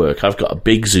trying to work, I've got a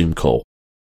big Zoom call.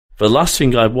 The last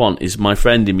thing I want is my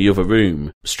friend in the other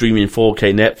room streaming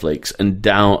 4K Netflix and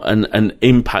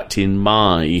impacting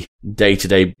my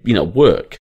day-to-day,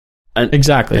 work. And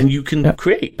exactly. And you can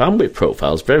create bandwidth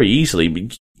profiles very easily.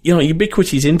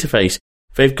 Ubiquiti's interface,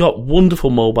 they've got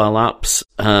wonderful mobile apps.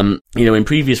 In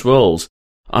previous roles,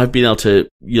 I've been able to,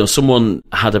 someone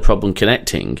had a problem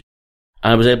connecting.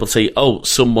 I was able to say, oh,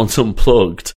 someone's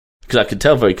unplugged. Because I could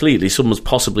tell very clearly someone's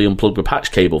possibly unplugged the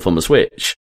patch cable from a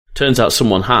switch. Turns out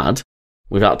someone had,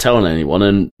 without telling anyone,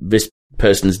 and this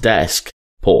person's desk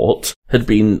port had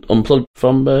been unplugged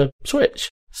from the switch.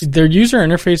 Their user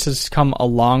interface has come a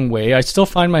long way. I still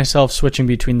find myself switching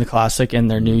between the classic and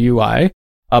their new UI,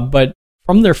 but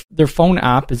from their phone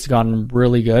app, it's gotten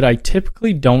really good. I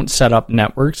typically don't set up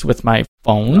networks with my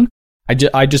phone.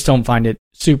 I just don't find it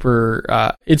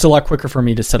super. It's a lot quicker for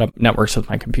me to set up networks with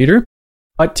my computer.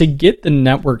 But to get the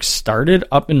network started,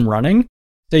 up and running,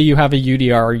 say you have a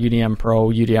UDR, UDM Pro,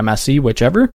 UDM SE,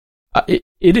 whichever, it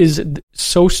is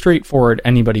so straightforward,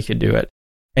 anybody could do it.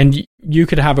 And you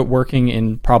could have it working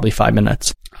in probably 5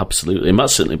 minutes. Absolutely, and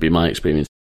that's certainly been my experience.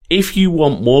 If you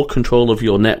want more control of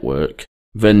your network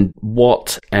than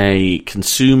what a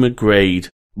consumer-grade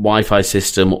Wi-Fi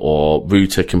system or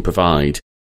router can provide,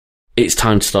 it's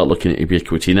time to start looking at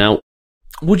Ubiquiti. Now,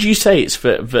 would you say it's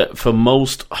for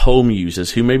most home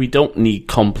users who maybe don't need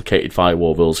complicated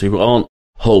firewall rules, who aren't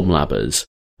home labbers,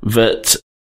 that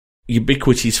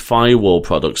Ubiquiti's firewall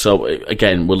products, so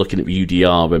again, we're looking at the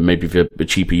UDR and maybe the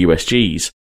cheaper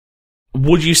USGs,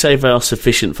 would you say they are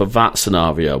sufficient for that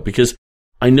scenario? Because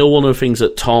I know one of the things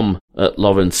that Tom at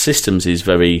Lawrence Systems is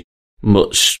very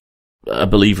much a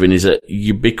believer in is that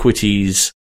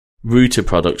Ubiquiti's router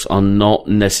products are not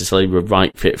necessarily the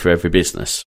right fit for every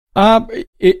business.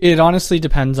 It honestly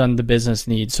depends on the business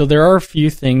needs. So there are a few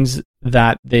things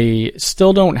that they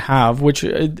still don't have, which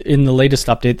in the latest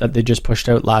update that they just pushed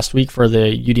out last week for the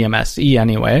UDM SE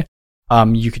anyway,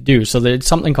 you could do. So there's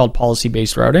something called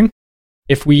policy-based routing.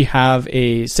 If we have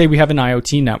say we have an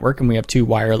IoT network and we have two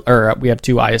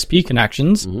ISP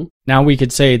connections, now we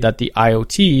could say that the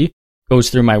IoT goes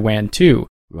through my WAN 2,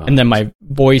 right, and then my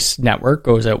voice network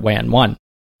goes at WAN 1.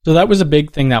 So that was a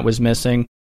big thing that was missing.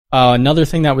 Another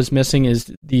thing that was missing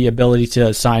is the ability to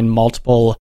assign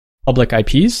multiple public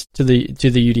IPs to the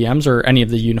UDMs or any of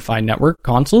the unified network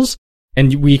consoles,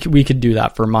 and we could do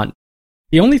that for a month.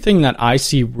 The only thing that I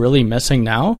see really missing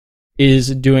now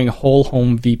is doing whole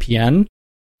home VPN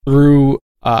through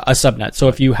a subnet. So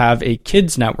if you have a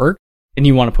kids network and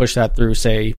you want to push that through,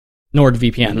 say,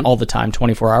 NordVPN all the time,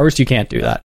 24 hours, you can't do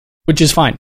that, which is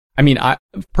fine. I mean, I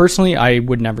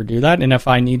would never do that. And if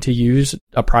I need to use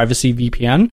a privacy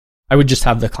VPN, I would just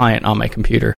have the client on my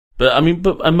computer. And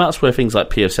that's where things like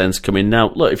pfSense come in.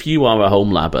 Now, look, if you are a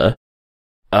home labber,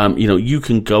 you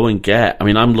can go and get,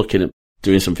 I'm looking at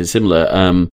doing something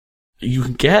similar. You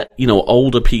can get,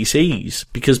 older PCs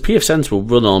because pfSense will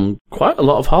run on quite a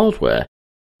lot of hardware.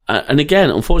 And again,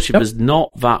 unfortunately, there's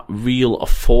not that real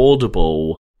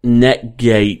affordable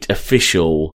Netgate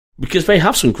official, because they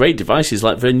have some great devices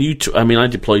like their new. I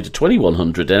deployed a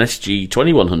 2100, an SG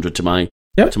 2100 to my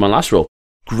last role.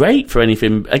 Great for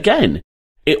anything. Again,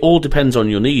 it all depends on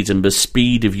your needs and the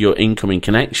speed of your incoming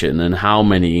connection and how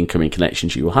many incoming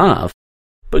connections you have.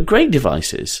 But great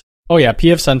devices. Oh yeah,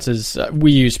 pfSense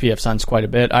we use pfSense quite a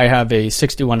bit. I have a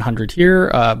 6100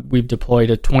 here. We've deployed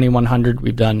a 2100.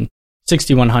 We've done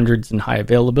 6100s in high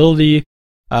availability.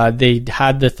 They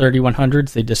had the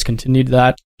 3100s. They discontinued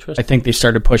that. I think they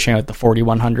started pushing out the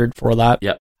 4100 for that.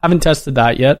 Yep. Haven't tested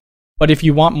that yet. But if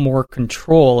you want more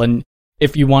control and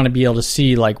if you want to be able to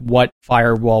see like what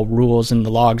firewall rules and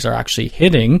the logs are actually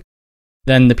hitting,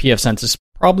 then the pfSense is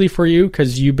probably for you,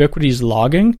 because Ubiquiti's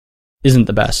logging isn't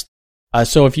the best.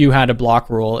 So if you had a block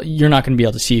rule, you're not going to be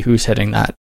able to see who's hitting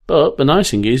that. But the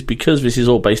nice thing is, because this is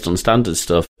all based on standard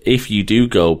stuff, if you do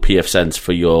go pfSense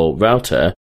for your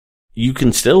router, you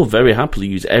can still very happily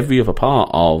use every other part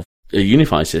of a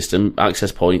UniFi system,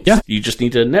 access points. Yeah. You just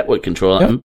need a network controller.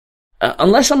 Yeah.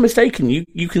 Unless I'm mistaken,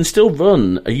 you can still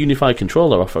run a UniFi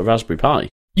controller off a Raspberry Pi.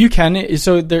 You can.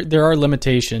 So there are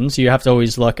limitations. You have to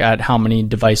always look at how many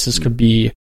devices could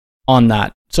be on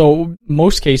that. So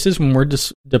most cases when we're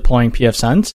deploying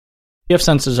pfSense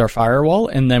is our firewall,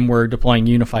 and then we're deploying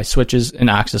UniFi switches and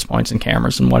access points and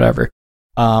cameras and whatever.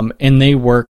 And they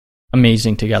work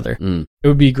amazing together. It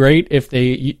would be great if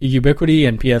Ubiquiti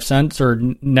and pfSense or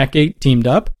Netgate teamed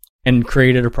up and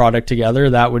created a product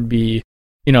together. That would be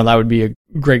a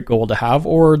great goal to have.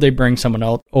 Or they bring someone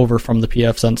else over from the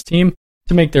pfSense team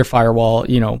to make their firewall,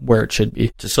 where it should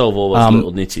be. To solve all those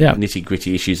little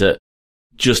nitty-gritty issues that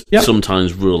just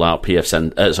sometimes rule out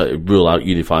pfSense, rule out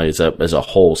UniFi as a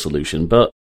whole solution. But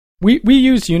we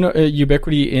use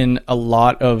Ubiquiti in a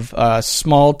lot of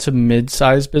small to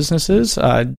mid-sized businesses,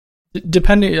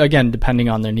 depending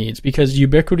on their needs, because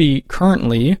Ubiquiti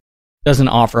currently doesn't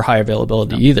offer high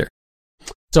availability either.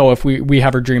 So if we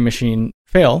have our Dream Machine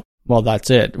fail, well, that's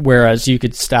it. Whereas you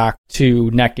could stack two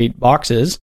Netgate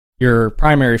boxes, your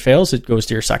primary fails, it goes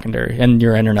to your secondary, and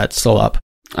your internet's still up.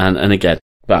 And again,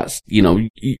 that's,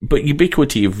 but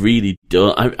Ubiquiti have really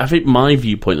done, I think my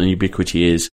viewpoint on Ubiquiti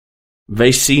is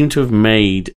they seem to have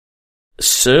made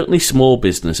certainly small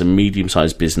business and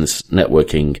medium-sized business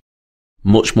networking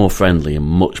much more friendly and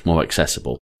much more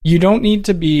accessible. You don't need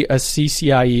to be a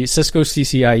Cisco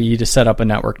CCIE to set up a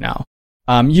network now.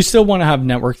 You still want to have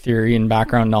network theory and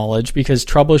background knowledge, because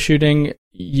troubleshooting,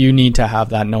 you need to have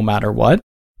that no matter what.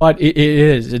 But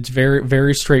it's very,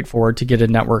 very straightforward to get a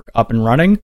network up and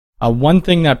running. One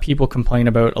thing that people complain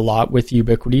about a lot with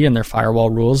Ubiquiti and their firewall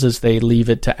rules is they leave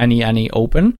it to any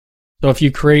open. So if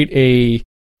you create a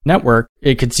network,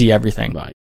 it could see everything.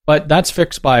 Right. But that's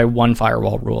fixed by one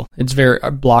firewall rule. It's very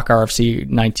block RFC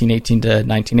 1918 to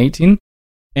 1918.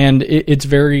 And it's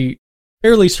fairly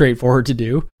straightforward to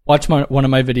do. Watch one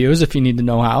of my videos if you need to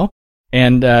know how.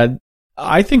 And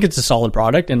I think it's a solid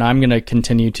product, and I'm going to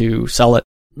continue to sell it.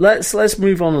 Let's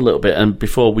move on a little bit, and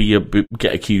before we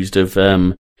get accused of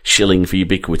shilling for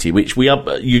Ubiquiti, which we have,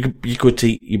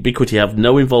 Ubiquiti have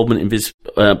no involvement in this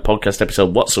podcast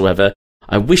episode whatsoever.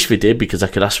 I wish they did, because I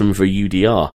could ask them for a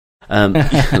UDR.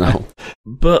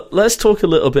 But let's talk a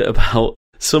little bit about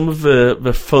some of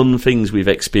the fun things we've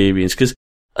experienced, because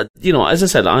as I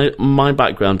said, my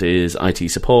background is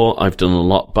IT support. I've done a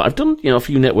lot, but I've done a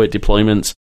few network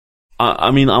deployments.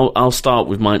 I'll start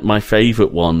with my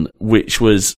favorite one, which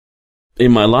was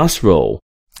in my last role.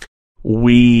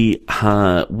 We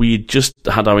just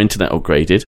had our internet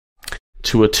upgraded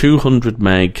to a 200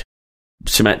 meg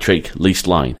symmetric leased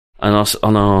line, and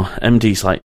our MD's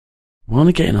like, "We're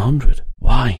only getting 100.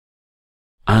 Why?"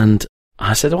 And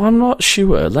I said, "Oh, I'm not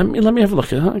sure. Let me have a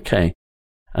look at that." Okay.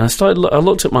 And I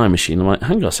looked at my machine. I'm like,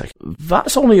 "Hang on a second.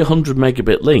 That's only a 100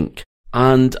 megabit link."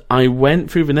 And I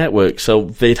went through the network. So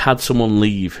they'd had someone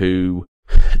leave who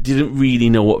didn't really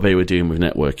know what they were doing with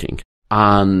networking.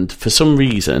 And for some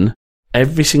reason,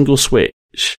 every single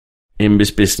switch in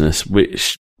this business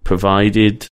which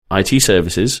provided IT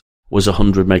services was a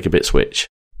 100 megabit switch.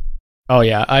 Oh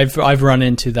yeah, I've run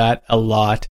into that a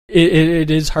lot. It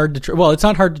is hard to it's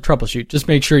not hard to troubleshoot. Just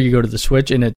make sure you go to the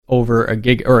switch and it's over a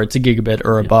gig, or it's a gigabit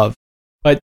or above.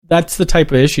 But that's the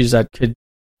type of issues that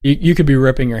you could be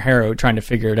ripping your hair out trying to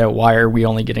figure it out. Why are we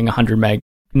only getting 100 meg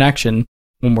connection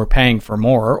when we're paying for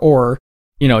more? Or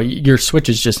your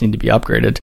switches just need to be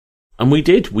upgraded. And we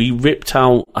did. We ripped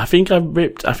out. I think I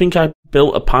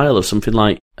built a pile of something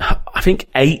like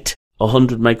 8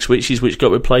 100 meg switches, which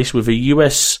got replaced with a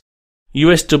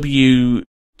USW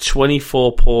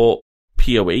 24 port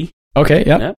PoE. Okay,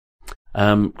 yeah.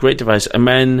 Great device. And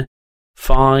then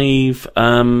 5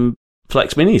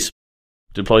 Flex Minis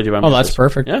deployed around. Oh, that's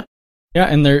perfect. Yeah. Yeah,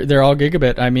 and they're all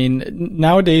gigabit. I mean,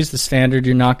 nowadays the standard,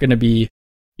 you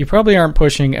probably aren't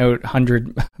pushing out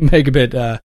 100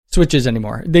 megabit switches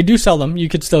anymore. They do sell them. You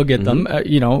could still get them,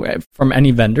 from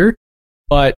any vendor,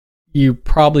 but you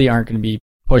probably aren't going to be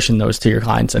pushing those to your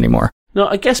clients anymore. No,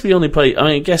 I guess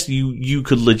I guess you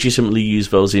could legitimately use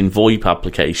those in VoIP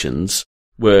applications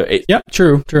where it's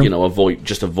true. a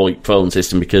VoIP phone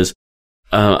system, because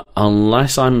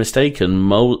unless I'm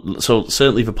mistaken, so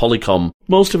certainly for Polycom,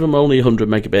 most of them are only 100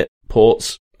 megabit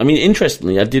ports. I mean,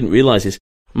 interestingly, I didn't realize this.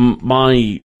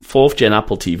 My 4th gen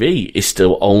Apple TV is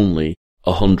still only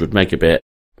 100 megabit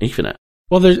Ethernet.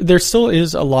 Well, there still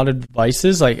is a lot of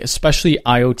devices, like especially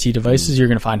IoT devices, you're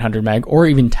going to find 100 meg or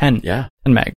even 10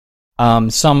 meg.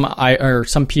 Some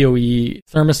PoE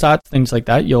thermostats, things like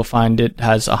that, you'll find it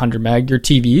has 100 meg. Your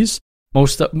TVs,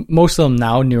 most of them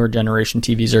now, newer generation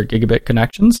TVs are gigabit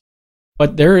connections,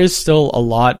 but there is still a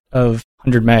lot of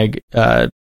 100 meg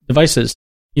devices.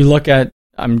 You look at,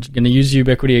 I'm going to use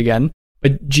Ubiquiti again,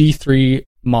 but G3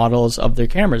 models of their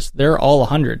cameras, they're all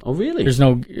 100. Oh, really?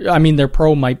 Their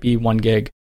Pro might be 1 gig.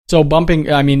 So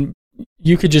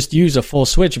you could just use a full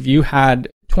switch. If you had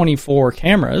 24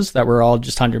 cameras that were all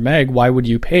just 100 meg, why would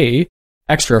you pay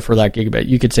extra for that gigabit?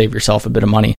 You could save yourself a bit of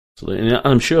money. Absolutely. And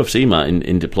I'm sure I've seen that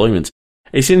in deployments.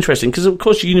 It's interesting because, of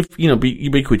course,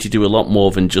 Ubiquiti do a lot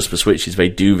more than just the switches. They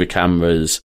do the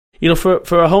cameras.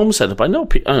 For a home setup, I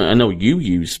know you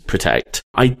use Protect.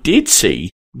 I did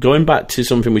see, going back to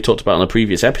something we talked about on a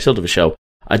previous episode of the show,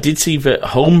 I did see that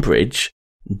Homebridge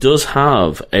does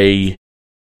have a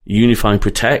Unify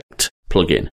Protect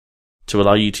plugin to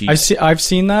allow you to use. I've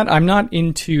seen that. I'm not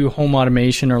into home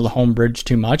automation or the Homebridge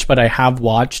too much, but I have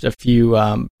watched a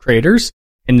few creators,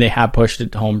 and they have pushed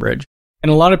it to Homebridge.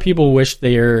 And a lot of people wish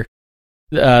the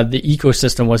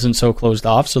ecosystem wasn't so closed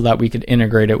off, so that we could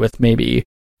integrate it with maybe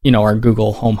our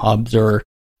Google Home Hubs or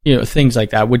things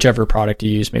like that, whichever product you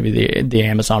use, maybe the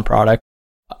Amazon product.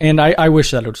 And I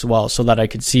wish that as well, so that I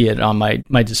could see it on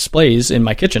my displays in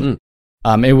my kitchen.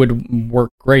 It would work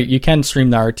great. You can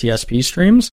stream the RTSP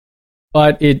streams,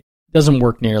 but it doesn't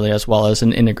work nearly as well as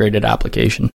an integrated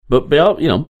application. But they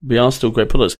are still great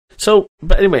products. So,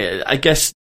 but anyway, I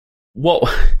guess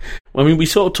we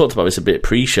sort of talked about this a bit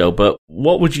pre-show, but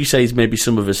what would you say is maybe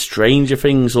some of the stranger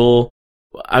things? Or,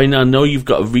 I know you've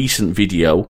got a recent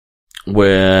video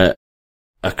where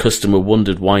a customer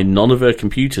wondered why none of their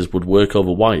computers would work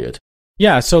over wired.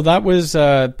 Yeah, so that was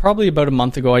probably about a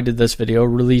month ago. I did this video,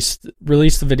 released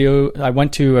the video. I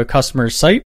went to a customer's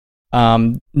site.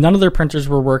 None of their printers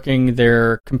were working.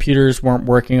 Their computers weren't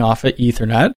working off of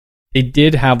Ethernet. They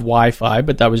did have Wi-Fi,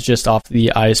 but that was just off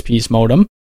the ISP's modem.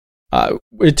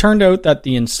 It turned out that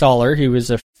the installer, he was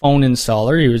a phone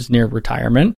installer, he was near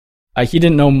retirement. He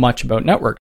didn't know much about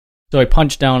network. So I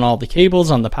punched down all the cables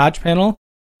on the patch panel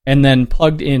and then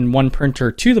plugged in one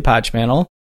printer to the patch panel,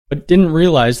 but didn't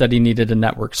realize that he needed a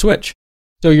network switch.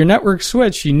 So your network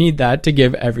switch, you need that to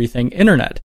give everything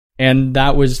internet. And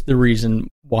that was the reason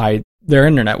why their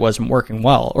internet wasn't working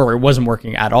well, or it wasn't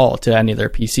working at all to any of their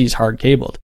PCs hard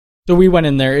cabled. So we went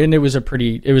in there, and it was a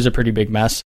pretty big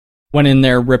mess. Went in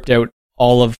there, ripped out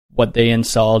all of what they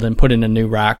installed and put in a new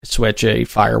rack switch, a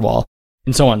firewall,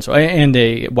 and so on. So, and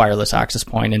a wireless access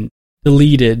point, and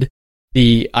deleted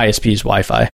the ISP's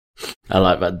Wi-Fi. I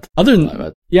like that. Other than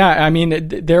that, yeah,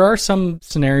 there are some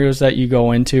scenarios that you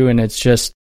go into, and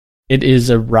it is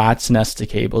a rat's nest of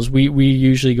cables. We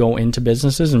usually go into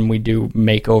businesses and we do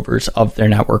makeovers of their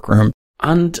network room.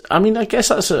 And I guess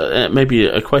that's maybe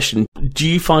a question. Do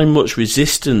you find much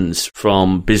resistance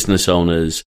from business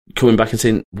owners coming back and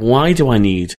saying, why do I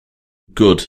need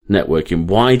good networking?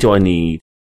 Why do I need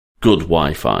good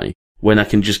Wi-Fi when I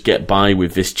can just get by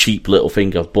with this cheap little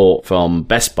thing I've bought from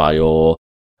Best Buy or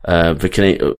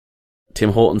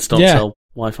Tim Hortons don't sell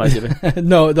Wi-Fi, do they?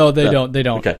 No, they don't.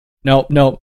 Okay.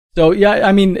 No. So,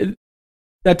 yeah,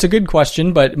 that's a good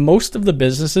question, but most of the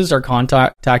businesses are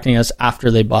contacting us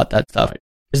after they bought that stuff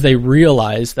because they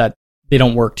realize that they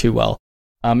don't work too well.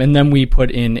 And then we put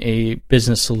in a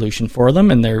business solution for them,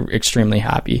 and they're extremely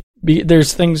happy.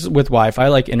 There's things with Wi-Fi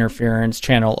like interference,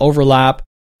 channel overlap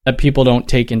that people don't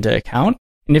take into account.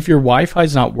 And if your Wi-Fi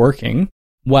is not working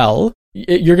well,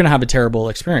 you're going to have a terrible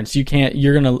experience.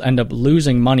 You're going to end up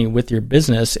losing money with your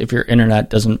business if your internet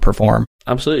doesn't perform.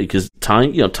 Absolutely, because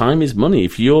time is money.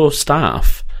 If your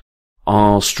staff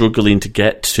are struggling to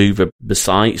get to the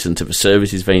sites and to the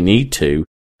services they need to,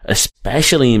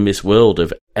 especially in this world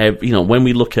of, when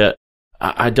we look at,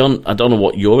 I don't know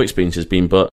what your experience has been,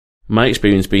 but my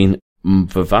experience being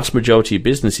the vast majority of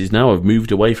businesses now have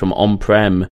moved away from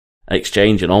on-prem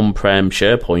Exchange and on-prem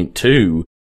SharePoint to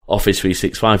Office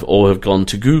 365 or have gone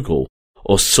to Google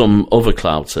or some other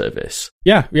cloud service.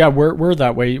 Yeah, we're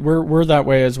that way. We're that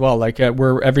way as well. Like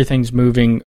where everything's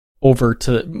moving over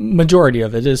to, majority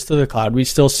of it is to the cloud. We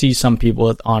still see some people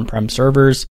with on-prem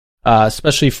servers,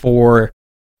 especially for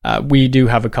we do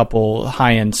have a couple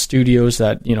high-end studios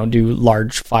that do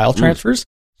large file transfers.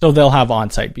 So they'll have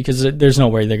on-site because there's no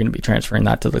way they're going to be transferring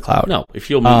that to the cloud. No, if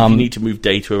you need to move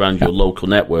data around your local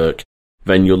network,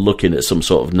 then you're looking at some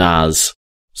sort of NAS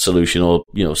solution or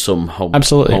some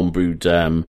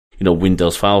homebrewed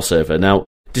Windows file server. Now,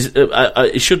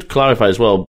 I should clarify as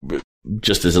well,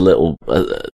 just as a little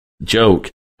joke,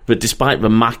 but despite the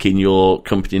Mac in your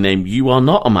company name, you are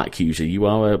not a Mac user. You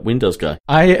are a Windows guy.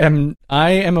 I am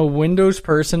a Windows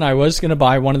person. I was going to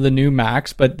buy one of the new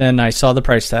Macs, but then I saw the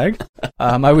price tag.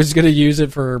 I was going to use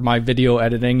it for my video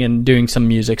editing and doing some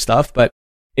music stuff, but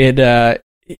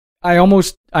I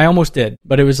almost did,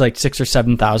 but it was like $6,000 or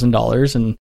 $7,000,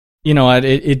 and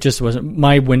it just wasn't.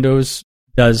 My Windows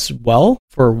does well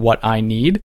for what I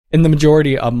need, and the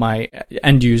majority of my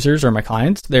end users or my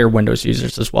clients, they're Windows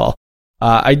users as well.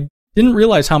 I didn't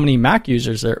realize how many Mac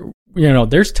users there.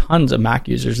 There's tons of Mac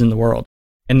users in the world,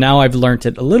 and now I've learned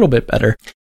it a little bit better.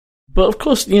 But of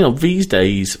course, these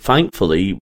days,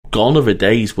 thankfully, gone are the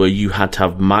days where you had to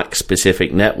have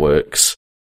Mac-specific networks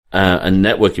and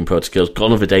networking protocols.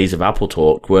 Gone are the days of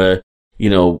AppleTalk, where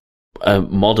a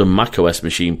modern macOS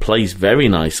machine plays very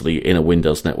nicely in a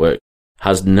Windows network,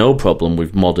 has no problem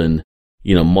with modern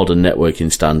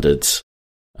networking standards.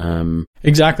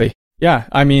 Exactly. Yeah,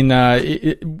 I mean,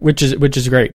 which is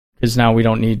great, because now we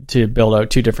don't need to build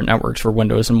out two different networks for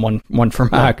Windows and one for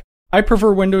Mac. I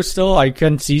prefer Windows still. I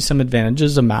can see some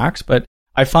advantages of Macs, but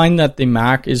I find that the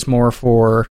Mac is more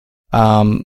for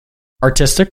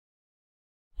artistic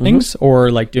things,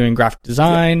 or like doing graphic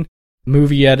design,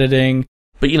 movie editing.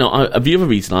 But the other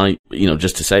reason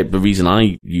the reason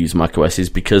I use macOS is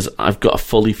because I've got a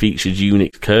fully featured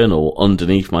Unix kernel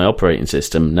underneath my operating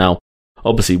system. Now,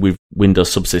 obviously, with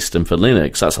Windows subsystem for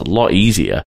Linux, that's a lot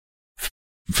easier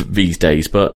these days.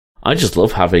 But I just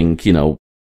love having,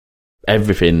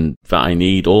 everything that I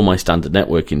need, all my standard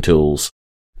networking tools,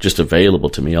 just available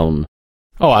to me on.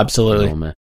 Oh,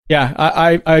 absolutely. Yeah,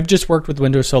 I've just worked with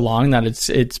Windows so long that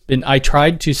it's been. I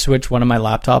tried to switch one of my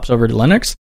laptops over to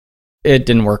Linux. It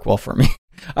didn't work well for me.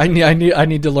 I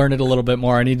need to learn it a little bit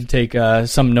more. I need to take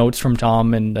some notes from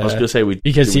Tom, and I was going to say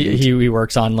because he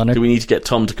works on Linux. Do we need to get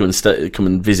Tom to come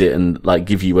and visit and like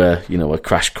give you a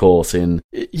crash course in?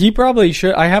 He probably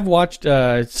should. I have watched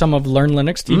some of Learn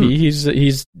Linux TV.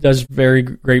 He's does very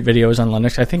great videos on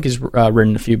Linux. I think he's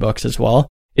written a few books as well.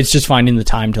 It's just finding the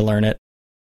time to learn it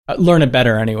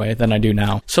better anyway than I do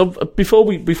now. So before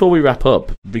we wrap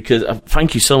up, because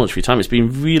thank you so much for your time. It's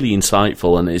been really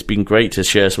insightful, and it's been great to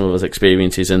share some of those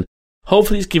experiences, and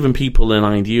hopefully it's given people an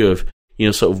idea of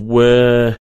sort of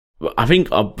where. I think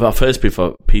our first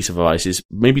piece of advice is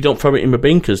maybe don't throw it in the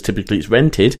bin, because typically it's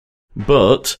rented,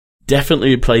 but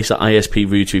definitely replace the ISP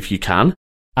router if you can.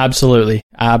 Absolutely,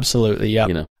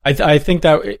 yeah. I think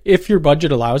that if your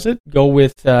budget allows it, go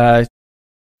with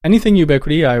anything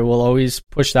Ubiquiti. I will always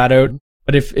push that out.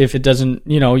 But if it doesn't,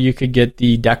 you could get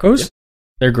the Decos. Yep.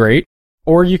 They're great.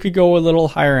 Or you could go a little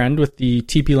higher end with the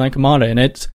TP-Link Amada, and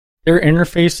their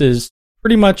interface is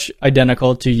pretty much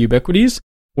identical to Ubiquiti's,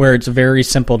 where it's very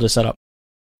simple to set up.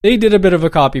 They did a bit of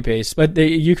a copy paste, but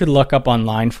you could look up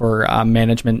online for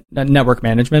network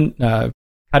management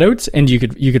cutouts, and you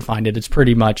could find it. It's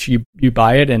pretty much you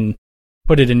buy it and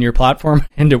put it in your platform,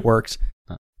 and it works.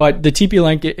 But the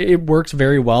TP-Link, it works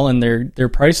very well, and their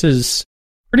price is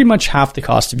pretty much half the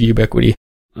cost of Ubiquiti.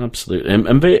 Absolutely,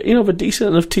 and the decent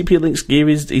enough TP-Link's gear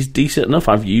is decent enough.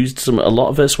 I've used a lot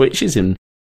of their switches in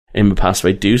the past.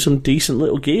 They do some decent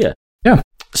little gear. Yeah.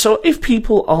 So if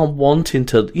people are wanting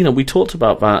to, we talked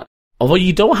about that. Although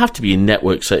you don't have to be a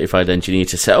network certified engineer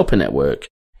to set up a network,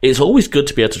 it's always good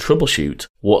to be able to troubleshoot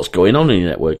what's going on in your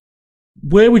network.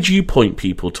 Where would you point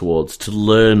people towards to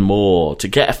learn more, to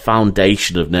get a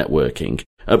foundation of networking,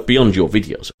 beyond your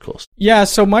videos, of course? Yeah,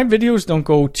 so my videos don't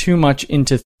go too much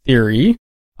into theory,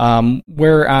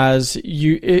 whereas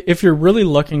if you're really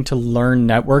looking to learn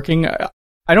networking,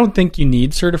 I don't think you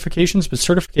need certifications, but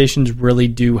certifications really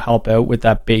do help out with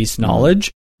that base knowledge.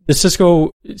 The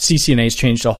Cisco CCNA's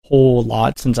changed a whole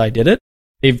lot since I did it.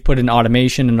 They've put in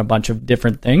automation and a bunch of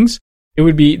different things. It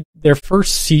would be their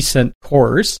first CCENT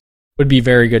course would be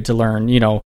very good to learn,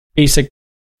 basic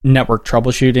network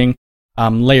troubleshooting,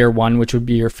 layer 1, which would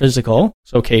be your physical,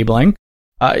 so cabling.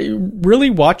 Really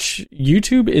watch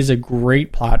YouTube is a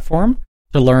great platform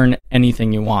to learn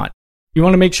anything you want. you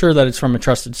want to make sure that it's from a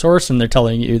trusted source and they're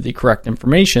telling you the correct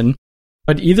information.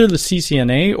 But either the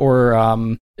CCNA or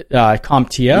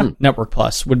CompTIA Network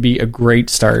Plus would be a great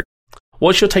start.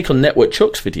 What's your take on Network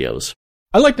Chuck's videos?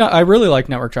 I really like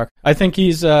Network Chuck. I think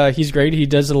he's great. He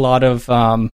does a lot of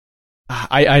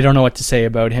I don't know what to say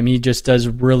about him. He just does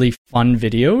really fun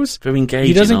videos. Very engaging.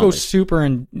 He doesn't go super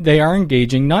in. They are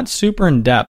engaging, not super in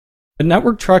depth. But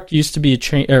Network Chuck used to be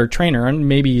a trainer, and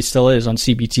maybe he still is, on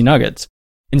CBT Nuggets.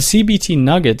 And CBT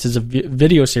Nuggets is a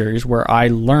video series where I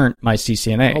learned my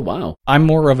CCNA. Oh, wow. I'm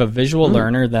more of a visual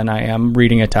learner than I am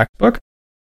reading a textbook.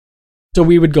 So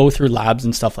we would go through labs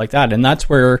and stuff like that. And that's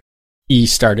where he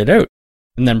started out.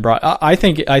 And then I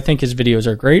think his videos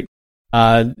are great.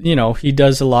 He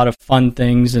does a lot of fun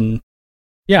things. And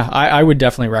yeah, I would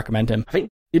definitely recommend him.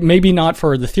 Maybe not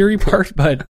for the theory part,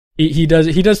 but he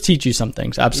does teach you some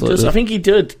things. Absolutely. I think he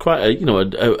did quite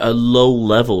a low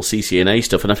level CCNA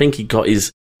stuff. And I think he got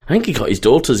his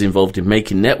daughters involved in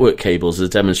making network cables as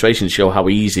a demonstration to show how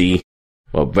easy,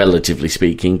 well, relatively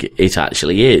speaking, it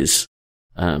actually is.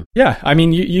 Yeah, I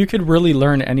mean, you could really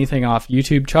learn anything off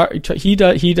YouTube.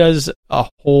 He does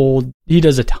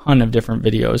a ton of different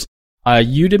videos.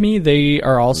 Udemy, they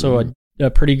are also a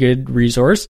pretty good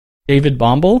resource. David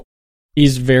Bombal,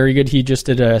 he's very good. He just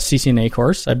did a CCNA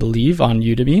course, I believe, on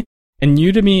Udemy. And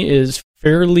Udemy is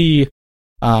fairly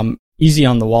easy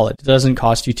on the wallet. It doesn't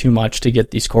cost you too much to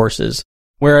get these courses.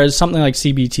 Whereas something like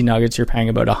CBT Nuggets, you're paying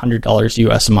about $100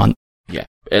 US a month. Yeah.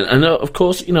 And of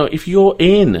course, if you're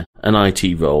in an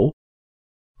IT role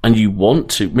and you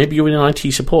want to, maybe you're in an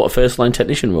IT support, a first-line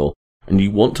technician role, and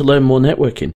you want to learn more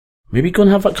networking, maybe go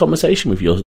and have that conversation with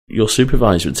your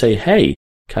supervisor and say, hey,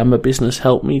 can my business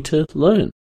help me to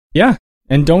learn? Yeah.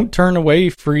 And don't turn away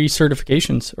free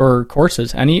certifications or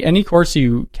courses. Any course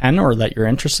you can or that you're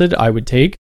interested, I would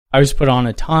take. I was put on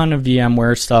a ton of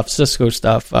VMware stuff, Cisco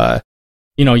stuff,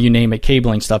 you name it,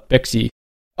 cabling stuff, Bixby,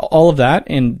 all of that,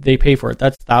 and they pay for it.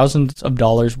 That's thousands of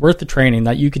dollars worth of training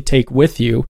that you could take with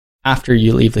you after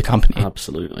you leave the company.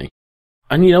 Absolutely.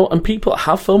 And, and people,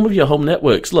 have fun with your home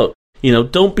networks. Look,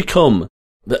 don't become,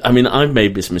 I've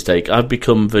made this mistake. I've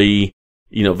become the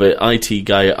IT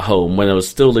guy at home when I was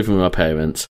still living with my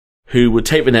parents who would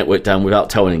take the network down without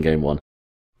telling anyone.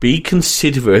 Be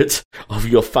considerate of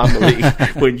your family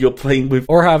when you're playing with...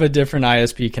 Or have a different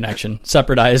ISP connection,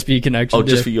 separate ISP connection. Oh,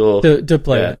 just for your... To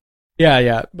play it.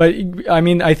 Yeah. But,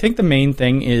 I think the main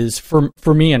thing is, for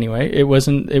me anyway, it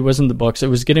wasn't the books. It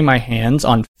was getting my hands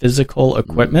on physical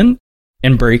equipment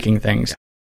and breaking things.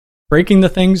 Breaking the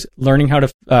things, learning how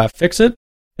to fix it,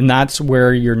 and that's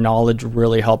where your knowledge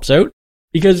really helps out.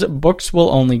 Because books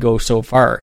will only go so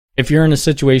far. If you're in a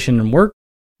situation in work,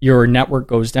 your network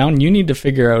goes down, you need to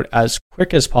figure out as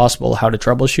quick as possible how to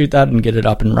troubleshoot that and get it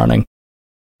up and running.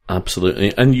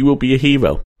 Absolutely. And you will be a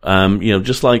hero.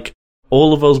 Just like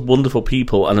all of those wonderful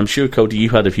people, and I'm sure, Cody, you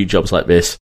had a few jobs like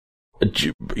this,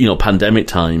 pandemic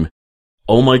time.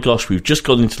 Oh my gosh, we've just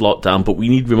gone into lockdown, but we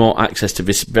need remote access to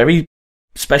this very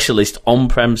specialist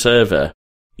on-prem server.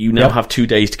 You now have 2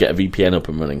 days to get a VPN up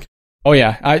and running. Oh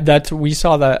yeah, we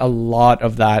saw that a lot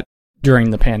of that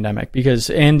during the pandemic we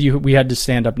had to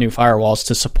stand up new firewalls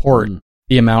to support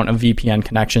the amount of VPN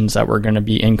connections that were going to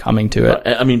be incoming to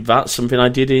it. That's something I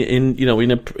did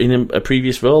in a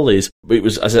previous role. It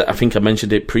was, as I think I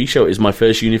mentioned it pre-show, is my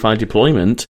first unified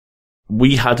deployment.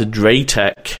 We had a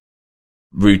Draytech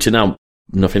router. Now,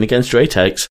 nothing against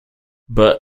Draytechs,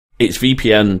 but its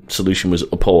VPN solution was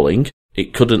appalling.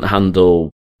 It couldn't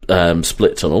handle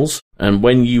split tunnels, and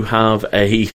when you have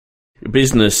a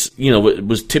business, it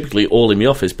was typically all in the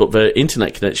office, but the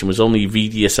internet connection was only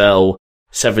VDSL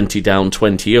 70 down,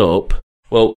 20 up.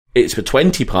 Well, it's the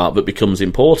 20 part that becomes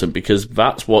important because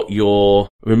that's what your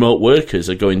remote workers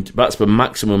are that's the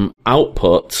maximum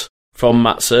output from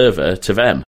that server to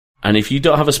them. And if you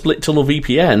don't have a split tunnel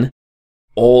VPN,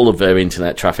 all of their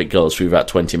internet traffic goes through that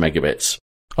 20 megabits.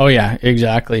 Oh yeah,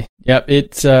 exactly. Yep.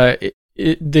 It's,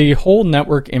 the whole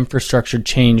network infrastructure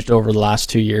changed over the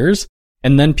last 2 years.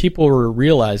 And then people were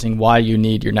realizing why you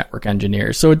need your network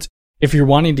engineers. So if you're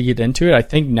wanting to get into it, I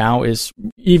think now is,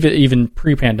 even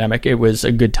pre-pandemic, it was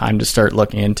a good time to start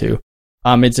looking into.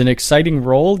 It's an exciting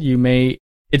role.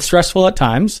 It's stressful at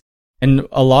times, and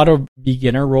a lot of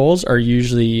beginner roles are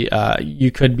usually,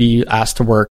 you could be asked to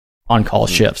work on-call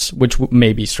shifts, which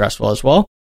may be stressful as well.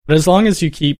 But as long as you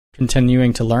keep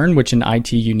continuing to learn, which in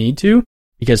IT you need to,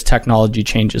 because technology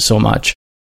changes so much.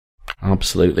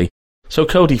 Absolutely. So,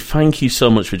 Cody, thank you so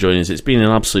much for joining us. It's been an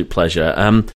absolute pleasure.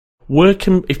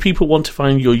 If people want to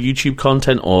find your YouTube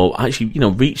content or actually,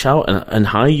 reach out and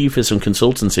hire you for some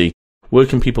consultancy, where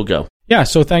can people go? Yeah,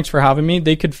 so thanks for having me.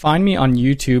 They could find me on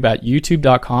YouTube at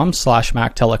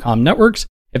youtube.com/Mac Telecom Networks.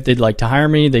 If they'd like to hire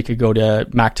me, they could go to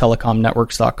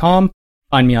mactelecommnetworks.com.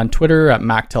 Find me on Twitter at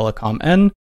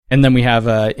MacTelecomN. And then we have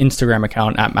an Instagram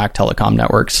account at Mac Telecom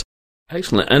Networks.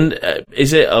 Excellent. And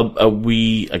is it, are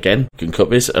we, again, can cut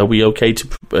this, are we okay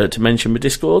to mention the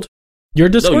Discord? Your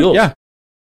Discord? No, yours. Yeah.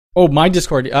 Oh, my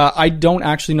Discord. I don't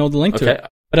actually know the link to it,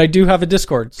 but I do have a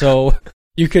Discord. So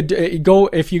you could go,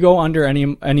 if you go under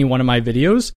any one of my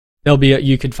videos,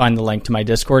 you could find the link to my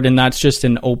Discord. And that's just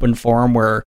an open forum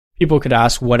where people could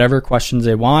ask whatever questions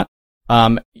they want.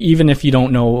 Even if you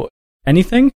don't know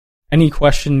anything, any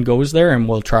question goes there, and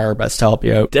we'll try our best to help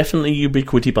you out. Definitely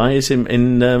ubiquity bias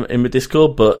in the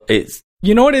Discord, but it's,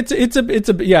 you know what,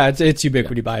 it's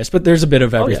ubiquity bias, but there's a bit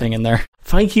of everything in there.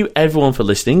 Thank you everyone for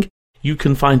listening. You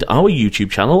can find our YouTube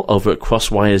channel over at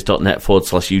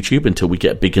crosswires.net/YouTube until we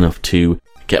get big enough to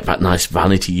get that nice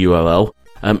vanity URL.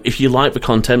 If you like the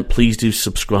content, please do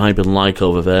subscribe and like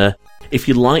over there. If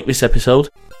you like this episode,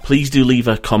 please do leave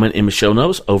a comment in the show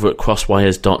notes over at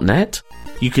crosswires.net.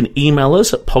 You can email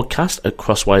us at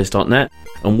podcast@crosswires.net,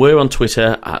 and we're on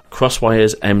Twitter at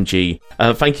crosswiresmg.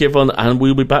 Thank you everyone, and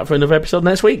we'll be back for another episode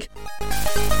next week.